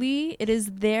completely. It is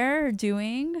their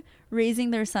doing, raising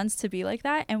their sons to be like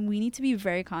that, and we need to be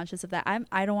very conscious of that.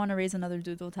 I don't want to raise another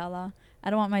Doodool Talah.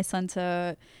 I don't want my son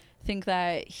to think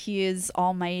that he is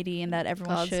almighty and that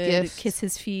everyone God's should gift. Kiss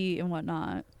his feet and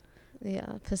whatnot.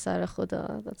 Yeah, Pesar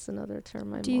Khuda, that's another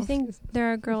term. Do you think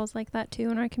there are girls like that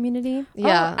too in our community?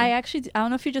 Yeah. I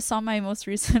don't know if you just saw my most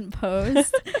recent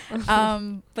post,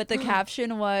 but the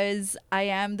caption was, "I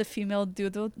am the female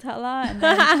Doodool Talah," and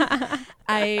then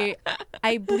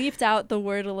I bleeped out the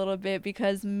word a little bit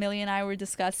because Millie and I were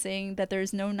discussing that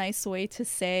there's no nice way to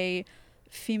say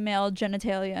female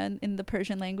genitalia in the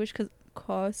Persian language, because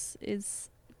kos is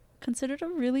considered a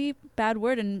really bad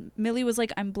word, and Millie was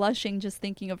like, "I'm blushing just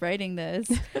thinking of writing this."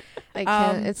 I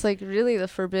can't. It's like really the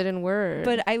forbidden word.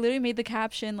 But I literally made the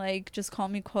caption like, "Just call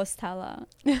me Kos Talah."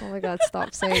 Oh my god,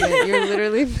 stop saying it. You're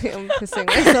literally, I'm pissing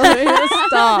myself right now.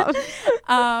 Stop.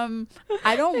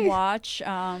 I don't watch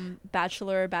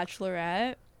Bachelor or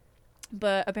Bachelorette,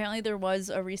 but apparently there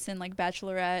was a recent like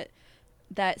Bachelorette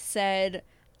that said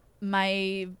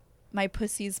my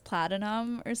pussy's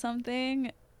platinum or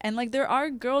something. And like there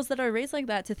are girls that are raised like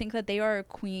that to think that they are a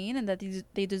queen and that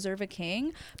they deserve a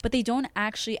king, but they don't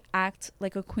actually act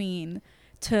like a queen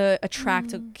to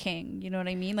attract a king. You know what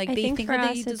I mean? Like they think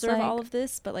that they deserve all of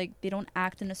this, but like they don't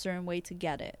act in a certain way to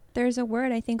get it. There's a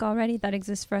word I think already that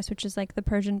exists for us, which is like the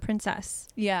Persian princess.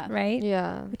 Yeah. Right?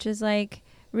 Yeah. Which is like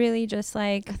really just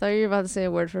like, I thought you were about to say a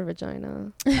word for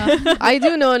vagina. I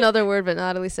do know another word, but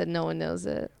Natalie said no one knows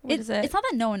it. What is it? It's not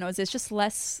that no one knows it, it's just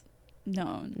less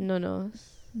known. No.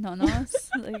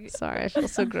 Like, sorry, I feel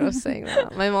so gross saying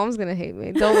that. My mom's gonna hate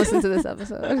me. Don't listen to this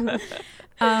episode.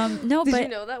 No, Did but you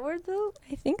know that word though?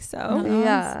 I think so. No,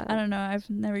 yeah, I don't know. I've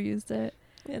never used it.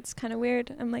 It's kind of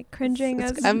weird. I'm like cringing.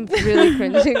 I'm really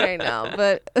cringing right now.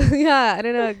 But yeah, I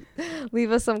don't know.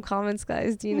 Leave us some comments,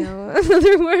 guys. Do you know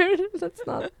another word that's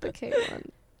not the K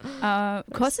one?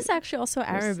 Kos is actually also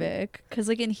Arabic, because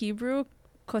like in Hebrew,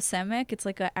 kosemek, it's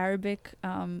like an Arabic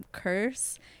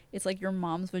curse. It's like your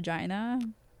mom's vagina.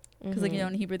 Because like, you know,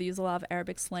 in Hebrew they use a lot of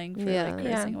Arabic slang for like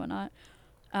cursing and whatnot.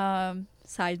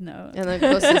 Side note. And then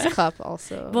kos is cup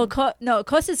also. Well,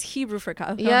 kos is Hebrew for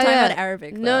cup. Yeah, I'm talking about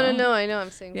Arabic though. No, I know. I'm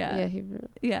saying Hebrew.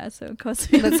 Yeah, so kos.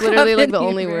 That's literally like the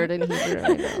only word in Hebrew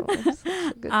I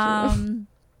know.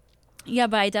 Yeah,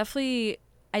 but I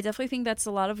definitely think that's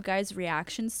a lot of guys'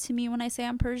 reactions to me when I say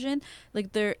I'm Persian.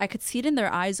 Like I could see it in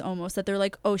their eyes almost, that they're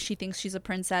like, oh, she thinks she's a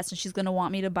princess and she's gonna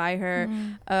want me to buy her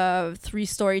a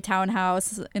 3-story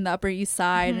townhouse in the Upper East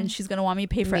Side, and she's gonna want me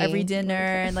to pay for every dinner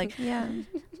and like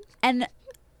and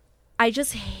I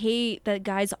just hate that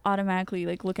guys automatically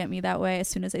like look at me that way as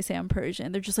soon as I say I'm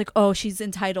Persian. They're just like, oh, she's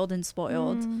entitled and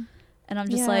spoiled, and I'm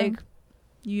just like,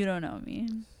 you don't know me.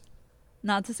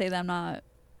 Not to say that I'm not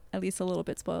at least a little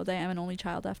bit spoiled. I am an only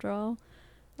child after all.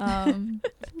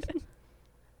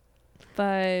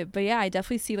 But yeah, I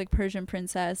definitely see like Persian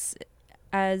princess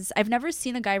as, I've never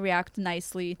seen a guy react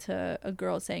nicely to a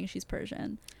girl saying she's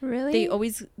Persian. Really? They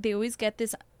always get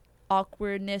this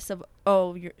awkwardness of,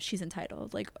 oh, she's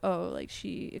entitled. Like, oh, like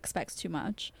she expects too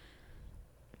much.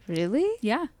 Really?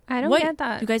 Yeah. I don't get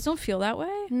that. You guys don't feel that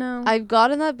way? No. I've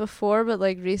gotten that before, but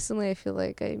like recently I feel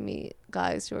like I meet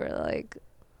guys who are like,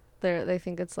 they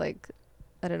think it's like,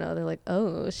 I don't know, they're like,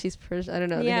 oh, she's Persian. I don't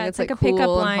know. Yeah, they think it's it's like like a cool pickup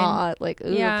and line. hot. Like,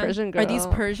 ooh, Yeah. Persian girl. Are these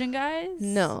Persian guys?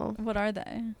 No. What are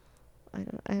they? I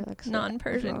actually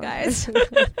Non-Persian don't. guys.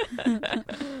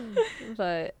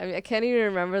 But I mean, I can't even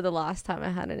remember the last time I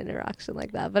had an interaction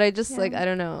like that. But I just like, I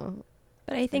don't know.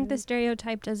 But I think the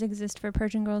stereotype does exist for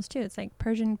Persian girls too. It's like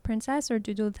Persian princess or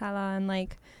Doodool Talah, and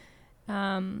like,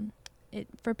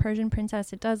 for Persian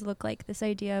princess, it does look like this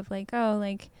idea of like, oh,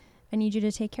 like I need you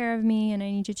to take care of me, and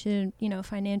I need you to, you know,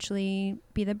 financially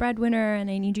be the breadwinner, and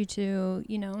I need you to,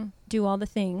 you know, do all the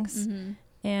things.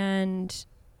 Mm-hmm. And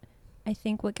I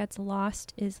think what gets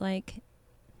lost is like,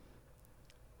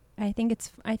 I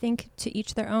think to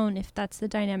each their own. If that's the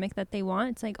dynamic that they want,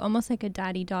 it's like almost like a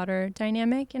daddy-daughter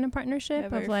dynamic in a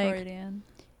partnership of like, Freudian.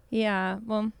 yeah,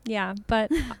 well, yeah.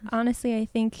 But honestly, I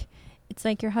think it's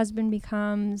like your husband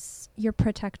becomes your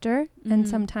protector, and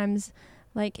sometimes,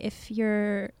 like if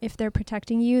they're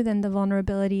protecting you, then the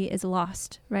vulnerability is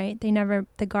lost, right?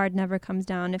 The guard never comes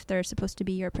down if they're supposed to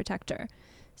be your protector.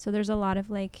 So there's a lot of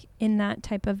like in that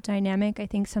type of dynamic. I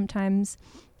think sometimes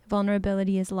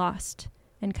vulnerability is lost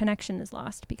and connection is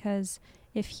lost, because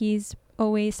if he's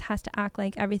always has to act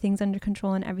like everything's under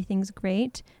control and everything's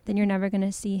great, then you're never going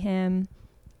to see him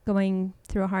going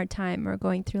through a hard time or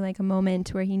going through like a moment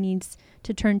where he needs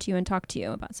to turn to you and talk to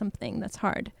you about something that's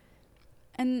hard.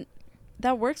 And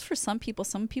that works for some people.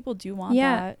 Some people do want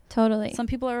Yeah, that. totally. Some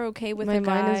people are okay with My a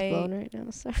guy. mind is blown right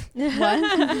now. Sorry.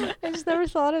 What? I just never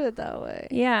thought of it that way.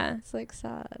 Yeah. It's like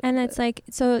sad. And it's like,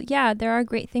 so yeah, there are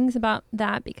great things about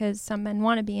that, because some men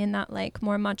want to be in that like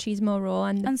more machismo role,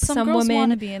 and some girls women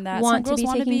want to be in that. want Some girls to be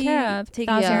want taken care of,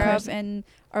 taken care of, 1000%. and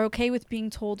are okay with being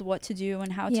told what to do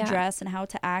and how to dress and how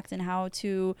to act and who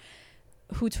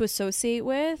to associate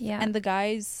with. Yeah. And the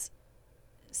guys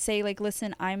say like,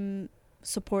 listen, I'm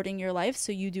supporting your life,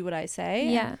 so you do what I say.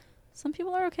 Yeah. And some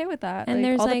people are okay with that. And like,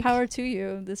 there's all the like, power to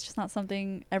you. That's just not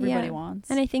something everybody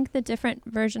wants. And I think the different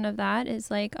version of that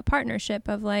is like a partnership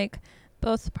of like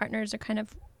both partners are kind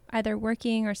of either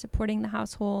working or supporting the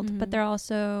household, but they're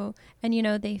also, and you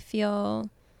know, they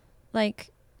feel like,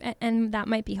 and that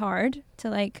might be hard to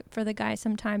like, for the guy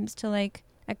sometimes to like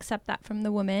accept that from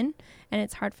the woman. And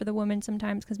it's hard for the woman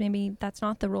sometimes because maybe that's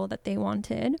not the role that they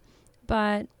wanted,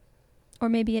 but or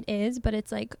maybe it is, but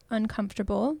it's like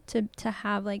uncomfortable to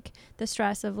have like the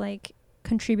stress of like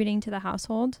contributing to the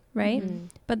household, right?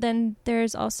 But then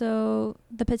there's also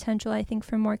the potential, I think,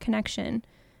 for more connection,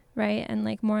 right? And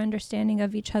like more understanding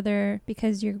of each other,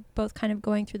 because you're both kind of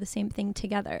going through the same thing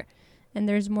together, and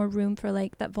there's more room for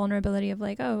like that vulnerability of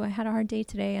like, oh, I had a hard day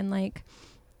today, and like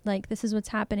this is what's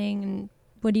happening, and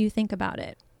what do you think about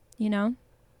it, you know?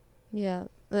 Yeah.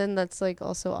 Then that's like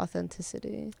also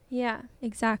authenticity. Yeah,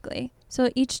 exactly. So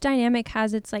each dynamic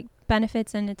has its like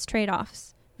benefits and its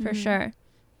trade-offs for sure.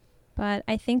 But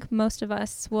I think most of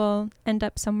us will end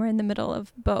up somewhere in the middle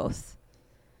of both.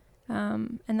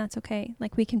 And that's okay.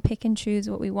 Like we can pick and choose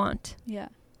what we want. Yeah.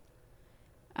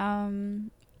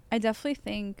 I definitely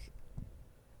think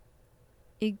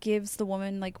it gives the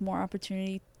woman like more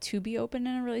opportunity to be open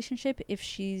in a relationship if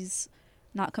she's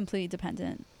not completely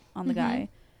dependent on the guy.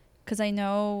 Because I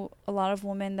know a lot of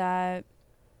women that,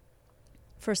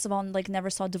 first of all, like never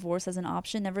saw divorce as an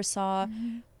option, never saw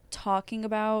talking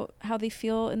about how they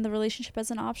feel in the relationship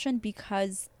as an option,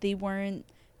 because they weren't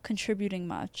contributing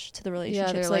much to the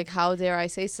relationship. Yeah, they're like, how dare I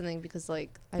say something, because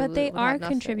like but they are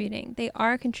contributing. They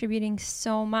are contributing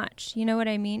so much. You know what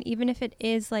I mean? Even if it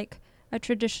is like a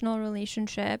traditional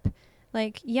relationship,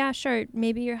 like, yeah, sure,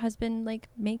 maybe your husband like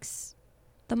makes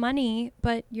the money,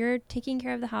 but you're taking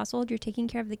care of the household, you're taking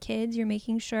care of the kids, you're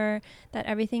making sure that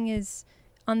everything is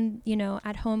on, you know,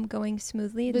 at home going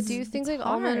smoothly. But do you think like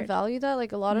hard. all men value that?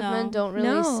 Like a lot of men don't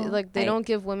really see, like they don't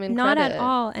give women not credit. at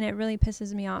all, and it really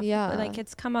pisses me off. Yeah, like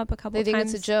it's come up a couple they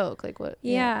times. think it's a joke, like what?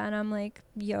 Yeah, and I'm like,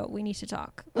 yo, we need to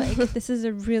talk. Like this is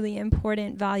a really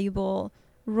important, valuable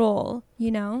role,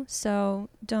 you know, so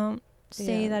don't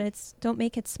say that don't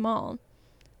make it small.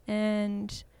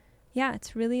 And yeah,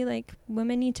 it's really like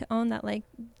women need to own that, like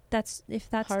if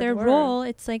that's hard their work. role,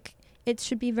 it's like it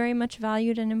should be very much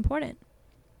valued and important.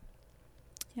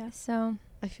 Yeah. So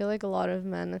I feel like a lot of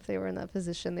men, if they were in that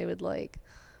position, they would like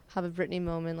have a Britney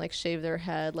moment, like shave their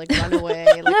head, like run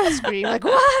away, like scream, like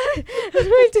what? What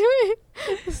am I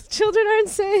doing? These children are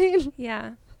insane.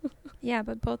 yeah. Yeah,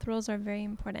 but both roles are very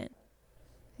important.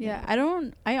 Yeah,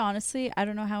 I honestly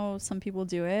don't know how some people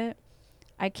do it.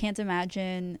 I can't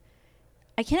imagine,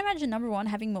 number one,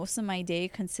 having most of my day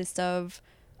consist of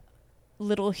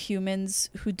little humans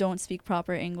who don't speak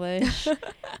proper English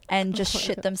and just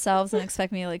shit themselves and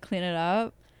expect me to like clean it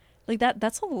up. Like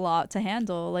that's a lot to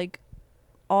handle. Like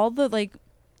all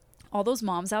those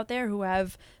moms out there who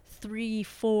have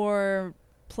 3-4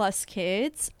 plus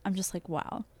kids, I'm just like,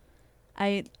 wow.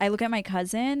 I look at my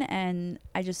cousin and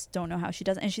I just don't know how she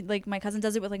does it. And she, like, my cousin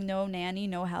does it with like no nanny,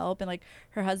 no help, and like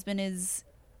her husband is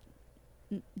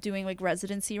doing like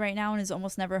residency right now and is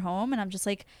almost never home, and I'm just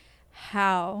like,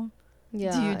 how do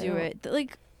you do it?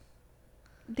 Like,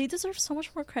 they deserve so much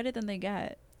more credit than they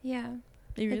get. Yeah,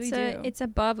 they really do. It's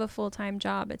above a full-time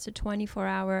job. It's a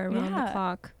 24-hour around the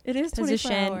clock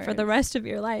position for the rest of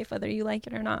your life, whether you like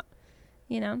it or not,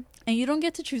 you know. And you don't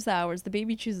get to choose the hours. The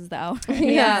baby chooses the hours.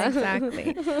 Yeah,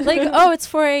 exactly. Like, oh, it's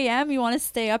 4 a.m. You want to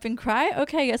stay up and cry?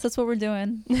 Okay, I guess that's what we're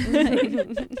doing.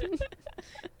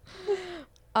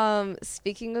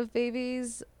 Speaking of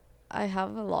babies, I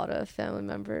have a lot of family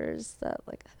members that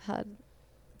like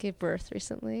gave birth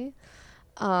recently.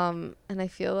 And I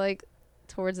feel like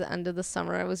towards the end of the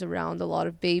summer, I was around a lot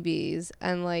of babies.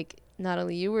 And like,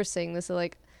 Natalie, you were saying this,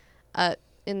 like,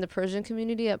 in the Persian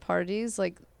community at parties,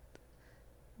 like,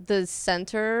 the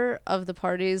center of the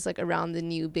parties like around the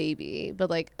new baby, but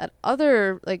like in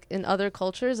other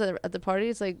cultures at the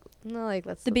parties, like, no, like,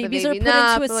 that's the babies baby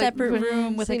are put into a separate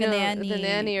room with like a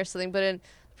nanny or something. But in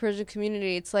Persian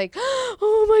community, it's like,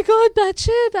 oh my god,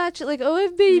 bache, like, oh,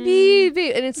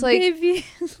 baby, and it's like, baby.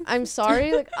 I'm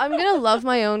sorry, like, I'm gonna love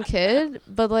my own kid,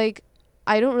 but like,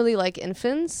 I don't really like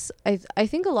infants. I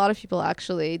think a lot of people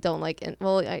actually don't like I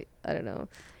don't know.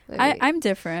 Like, I'm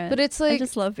different, but it's like, I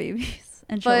just love babies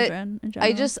and children in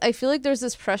general. I feel like there's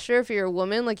this pressure if you're a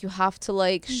woman, like, you have to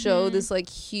like show this like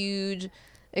huge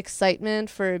excitement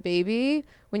for a baby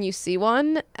when you see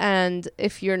one, and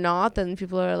if you're not, then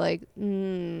people are like,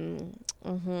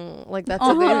 like, that's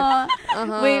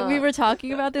Wait, we were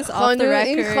talking about this off the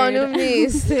record.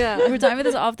 Yeah, we were talking about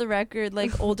this off the record,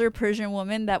 like, older Persian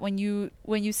woman, that when you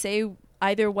say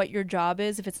either what your job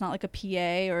is, if it's not like a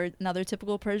PA or another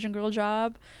typical Persian girl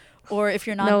job, or if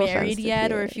you're not married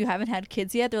yet, or if you haven't had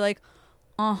kids yet, they're like,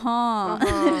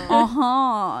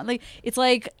 like, it's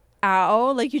like,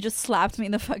 ow, like, you just slapped me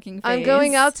in the fucking face. I'm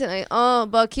going out tonight. Oh,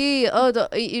 Baki. Oh,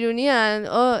 Irunian.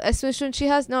 Oh, especially she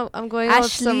has. No, I'm going out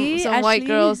with some white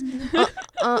girls.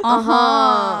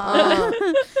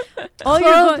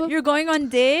 Oh, you're going on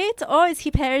date? Oh, is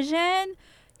he Persian?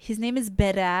 His name is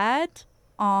Berat.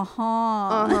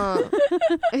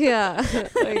 Yeah.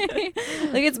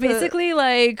 Like, it's basically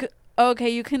like, okay,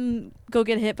 you can go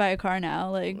get hit by a car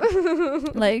now. Like,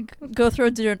 like, go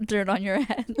throw dirt on your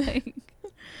head. Like,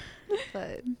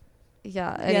 but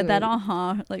yeah, anyway. Yeah,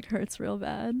 that like hurts real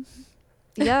bad.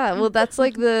 Yeah, well, that's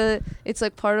like it's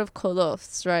like part of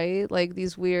kolofts, right? Like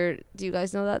these weird. Do you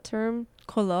guys know that term?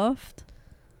 Koloft?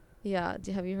 Yeah.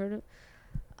 Have you heard of?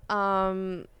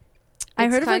 I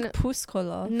heard of like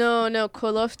puskoloft. No,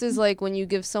 koloft is like when you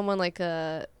give someone like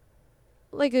a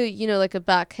like a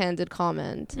backhanded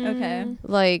comment. Okay.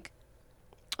 Like,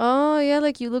 oh yeah,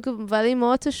 like, you look very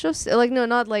morticious. Like, no,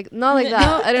 not like that. No,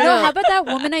 I don't know. How about that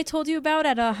woman I told you about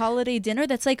at a holiday dinner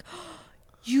that's like,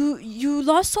 you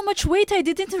lost so much weight, I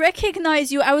didn't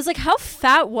recognize you. I was like, how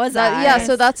fat was I? Yeah,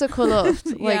 so that's a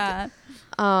koloft. Like, yeah.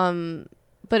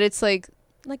 But it's like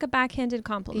a backhanded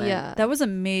compliment. Yeah, that was a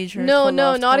major. No,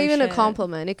 not even a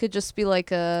compliment. It could just be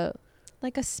like a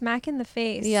smack in the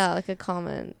face. Yeah, like a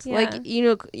comment. Yeah. Like,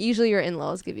 usually your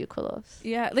in-laws give you kolofs.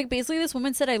 Yeah, like, basically this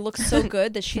woman said I look so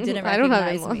good that she didn't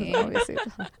recognize me. Obviously.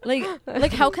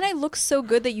 like how can I look so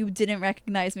good that you didn't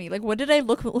recognize me? Like, what did I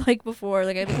look like before?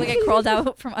 Like, I look like I crawled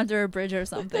out from under a bridge or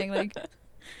something. Like,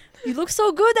 you look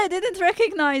so good, I didn't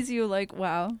recognize you. Like,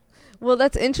 wow. Well,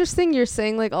 that's interesting. You're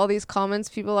saying like all these comments,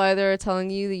 people either are telling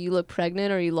you that you look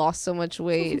pregnant or you lost so much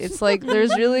weight. It's like,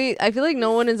 there's really, I feel like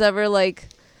no one is ever like,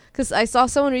 because I saw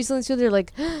someone recently too, they're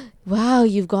like, wow,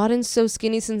 you've gotten so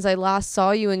skinny since I last saw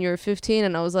you and you were 15.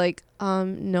 And I was like,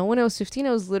 no, when I was 15,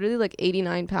 I was literally like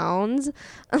 89 pounds.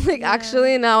 I'm like,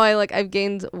 actually now I've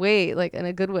gained weight, like, in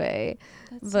a good way.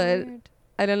 That's but weird.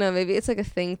 I don't know, maybe it's like a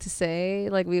thing to say.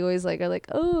 Like, we always like are like,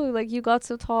 oh, like, you got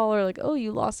so tall, or like, oh,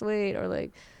 you lost weight, or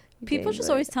like, people just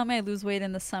always tell me I lose weight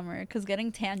in the summer because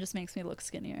getting tan just makes me look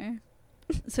skinnier.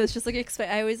 So it's just like,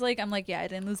 I always like, I'm like, yeah, I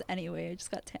didn't lose any weight, I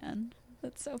just got tan.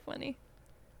 That's so funny.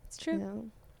 It's true. Yeah.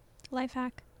 Life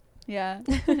hack. Yeah.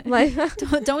 Like,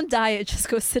 don't diet, just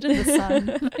go sit in the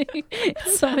sun. Like,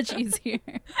 it's so much easier.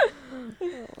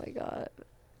 Oh my god.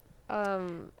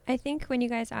 I think when you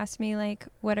guys asked me like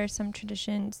what are some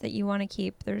traditions that you want to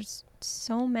keep, there's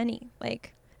so many.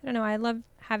 Like, I don't know, I love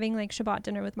having like Shabbat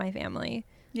dinner with my family.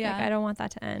 Yeah. Like, I don't want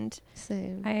that to end.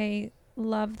 Same. I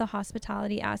love the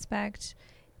hospitality aspect,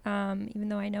 even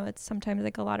though I know it's sometimes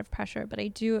like a lot of pressure, but I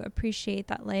do appreciate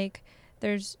that like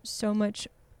there's so much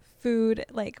food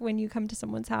like when you come to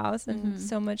someone's house, and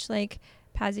so much like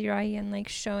pazirahi and like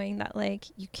showing that like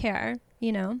you care,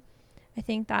 you know. I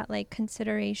think that like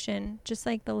consideration, just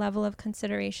like the level of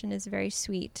consideration is very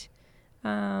sweet.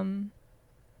 So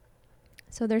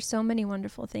there's so many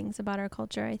wonderful things about our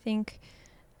culture. I think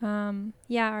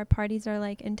our parties are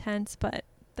like intense, but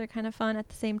they're kind of fun at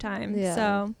the same time.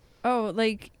 So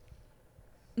like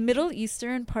Middle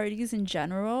Eastern parties in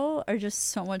general are just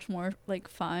so much more like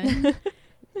fun.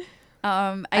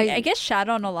 I get shat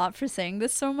on a lot for saying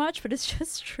this so much, but it's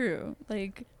just true.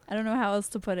 Like, I don't know how else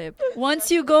to put it.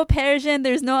 Once you go Persian,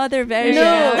 there's no other version.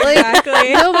 No, like,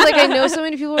 exactly. No, but like I know so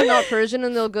many people who are not Persian,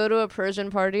 and they'll go to a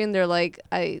Persian party and they're like,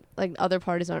 other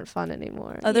parties aren't fun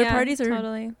anymore. Other parties are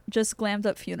totally just glammed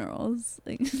up funerals.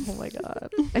 Like, oh my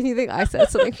god! And you think I said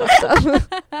something fucked up?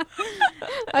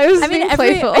 I mean,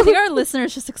 playful. I think our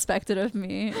listeners just expect it of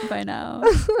me by now.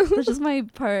 That's just my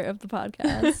part of the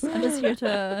podcast. I'm just here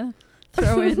to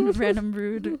throw in random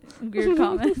rude, weird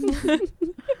comments.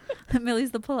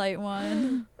 Millie's the polite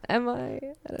one. Am I?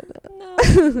 I don't know.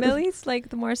 No, Millie's like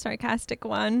the more sarcastic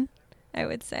one, I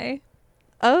would say.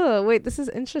 Oh, wait, this is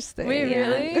interesting. Wait,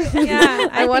 really? Yeah.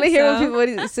 I want to hear what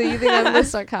people... So you think I'm the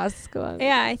sarcastic one?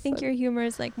 Yeah, I think your humor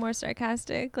is like more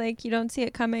sarcastic. Like you don't see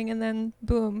it coming, and then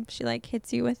boom, she like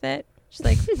hits you with it. She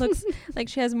like looks like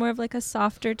she has more of like a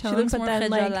softer tone, but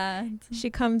then like she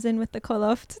comes in with the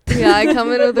koloft. Yeah, I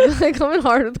come in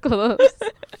hard with kolofts.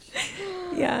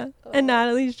 Yeah, and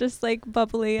Natalie's just like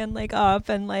bubbly and like up,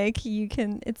 and like you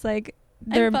can. It's like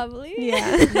they're bubbly.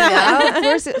 Yeah, yeah. Of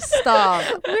course, stop.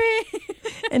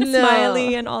 And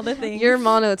smiley and all the things. You're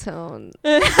monotone.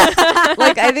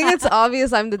 Like I think it's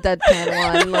obvious I'm the deadpan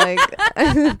one. Like,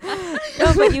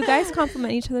 no, but you guys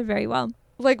compliment each other very well.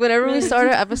 Like whenever we start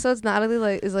our episodes,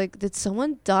 Natalie is like, did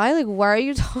someone die? Like, why are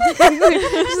you talking?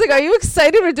 She's like, are you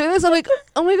excited we're doing this? I'm like,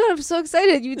 oh my god, I'm so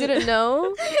excited. You didn't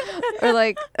know? Or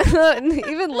like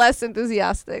even less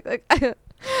enthusiastic. Like I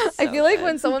feel like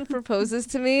when someone proposes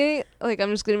to me, like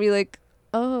I'm just gonna be like,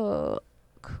 oh,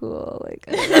 cool. Like,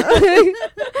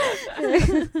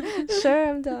 sure,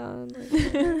 I'm down.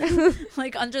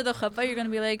 Like under the chuppah, you're gonna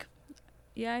be like,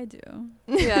 yeah, I do.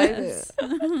 Yeah, I do.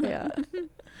 Yeah.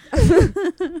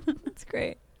 That's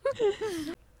great.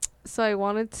 So I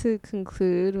wanted to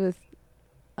conclude with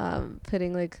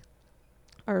putting like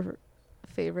our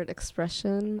favorite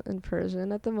expression in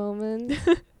Persian at the moment.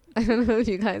 I don't know if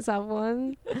you guys have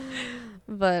one,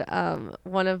 but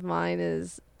one of mine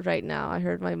is right now. I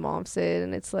heard my mom say it,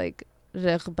 and it's like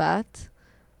reghbat.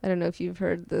 I don't know if you've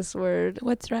heard this word.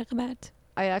 What's reghbat?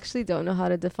 I actually don't know how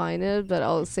to define it, but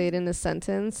I'll say it in a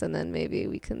sentence, and then maybe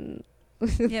we can...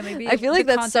 Yeah, maybe. I feel like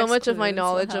that's so much of my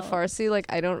knowledge of Farsi. Like,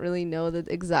 I don't really know the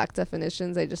exact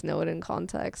definitions. I just know it in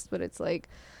context. But it's like,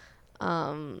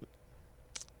 reghbatam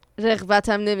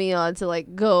nimiyad, to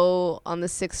like go on the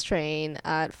 6th train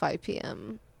at 5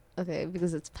 p.m. Okay,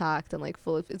 because it's packed and like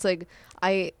full of. It's like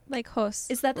like hos.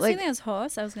 Is that the like, same thing as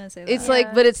hos? I was gonna say that. It's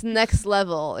like, but it's next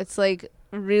level. It's like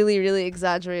really, really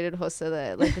exaggerated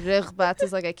hosede. Like reghbat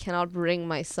is like I cannot bring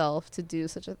myself to do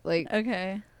such a like.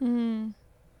 Okay.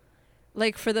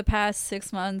 Like for the past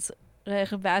 6 months,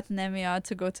 reghbat nemiyad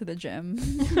to go to the gym.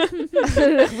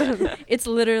 It's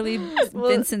literally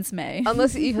been since May.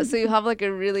 Unless you have like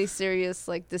a really serious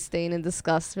like disdain and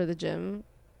disgust for the gym.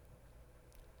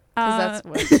 Because that's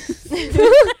what.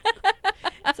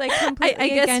 It's like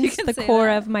completely against the core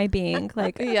of my being.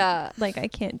 Like yeah, like I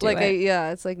can't do like it.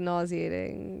 It's like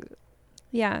nauseating.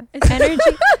 Yeah, it's energy.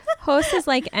 Host is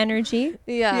like energy.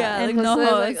 Yeah, and like no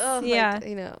host. Like, oh, yeah, like,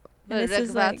 you know. But this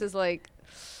is like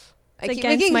I keep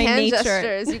against making my hand nature.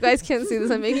 gestures. You guys can't see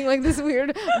this. I'm making like this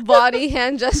weird body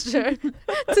hand gesture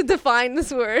to define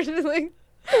this word. Like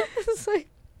it's like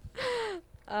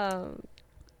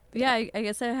yeah, I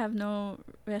guess I have no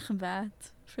reghbat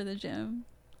for the gym.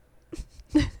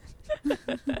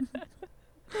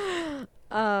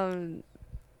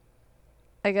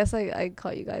 I guess I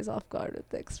caught you guys off guard with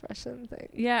the expression thing.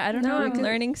 Yeah, I don't know. I'm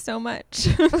learning so much.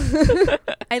 I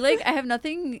have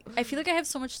nothing. I feel like I have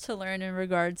so much to learn in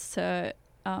regards to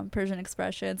Persian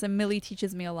expressions, and Millie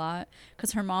teaches me a lot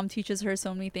because her mom teaches her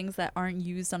so many things that aren't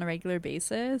used on a regular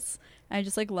basis. And I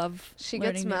just like love. She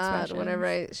gets mad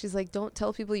whenever she's like, "Don't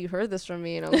tell people you heard this from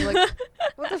me," and I was like,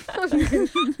 "What the fuck?"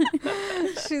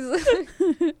 She's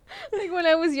like when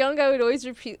I was young, I would always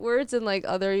repeat words, and like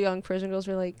other young Persian girls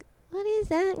were like, "What does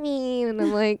that mean?" And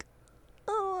I'm like,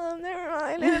 "Oh, never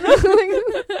mind." I don't know.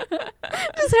 Like,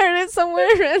 just heard it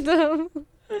somewhere random.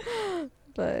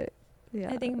 But yeah,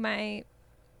 I think my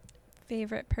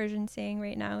favorite Persian saying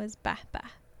right now is bah bah.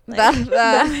 Like,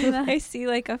 I see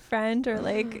like a friend, or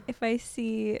like if I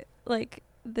see like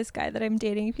this guy that I'm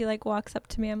dating, if he like walks up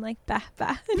to me, I'm like bah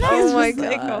bah. And Oh my just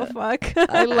God. like, oh fuck.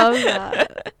 I love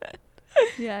that.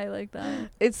 Yeah, I like that.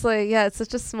 It's like, yeah, it's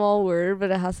such a small word,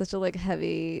 but it has such a like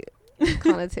heavy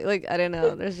connotation. Like, I don't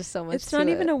know, there's just so much. It's not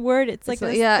even a word. It's like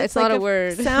not, yeah, it's not like a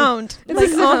word. Sound. It's like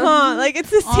a sound. like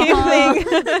it's the same thing.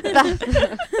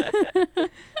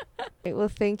 Right, well,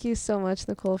 thank you so much,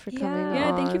 Nicole, for coming on.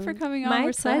 Yeah, thank you for coming on. My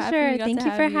We're so happy we pleasure. got Thank to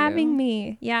you for have having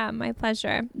me. Yeah, my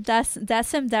pleasure.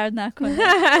 Dasem dard nakone.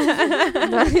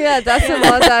 Yeah, that's a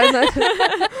lot.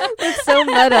 It's so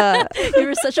meta. You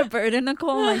were such a burden, Nicole.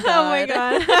 Oh my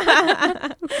god.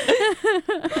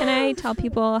 Can I tell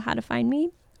people how to find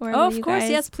me? Or of course,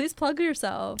 yes. Please plug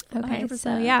yourself. Okay, 100%.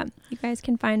 so yeah, you guys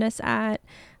can find us at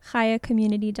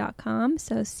chayacommunity.com.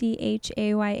 So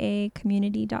CHAYA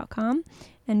community.com.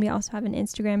 And we also have an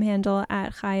Instagram handle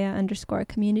at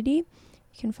Chaya_community. You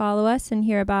can follow us and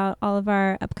hear about all of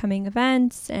our upcoming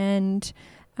events. And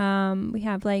we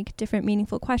have like different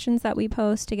meaningful questions that we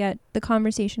post to get the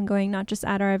conversation going, not just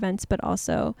at our events, but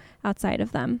also outside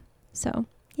of them. So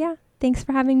yeah, thanks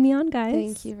for having me on, guys.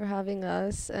 Thank you for having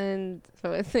us. And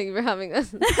thank you for having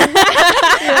us. We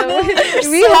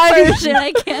had Persian.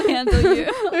 I can't handle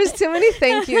you. There's too many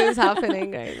thank yous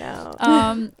happening right now.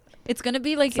 It's gonna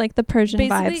be like, it's like the Persian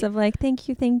vibes of like thank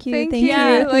you. Thank you.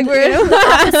 Yeah, Like we're the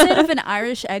opposite of an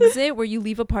Irish exit, where you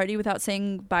leave a party without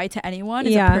saying bye to anyone,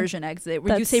 is a Persian exit,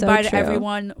 where you say bye to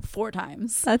everyone 4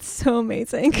 times. That's so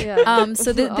amazing. Yeah.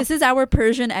 So this is our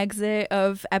Persian exit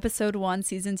of episode 1,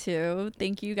 season 2.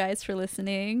 Thank you guys for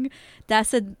listening.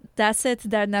 Daset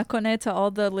dar nakone to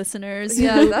all the listeners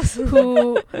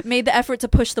who made the effort to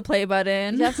push the play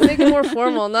button. You have to make it more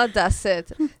formal, not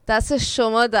daset. Daset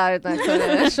shoma dar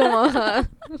nakone. Shoma.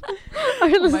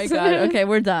 Oh my god. Okay,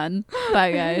 we're done.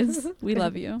 Bye guys. We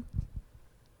love you.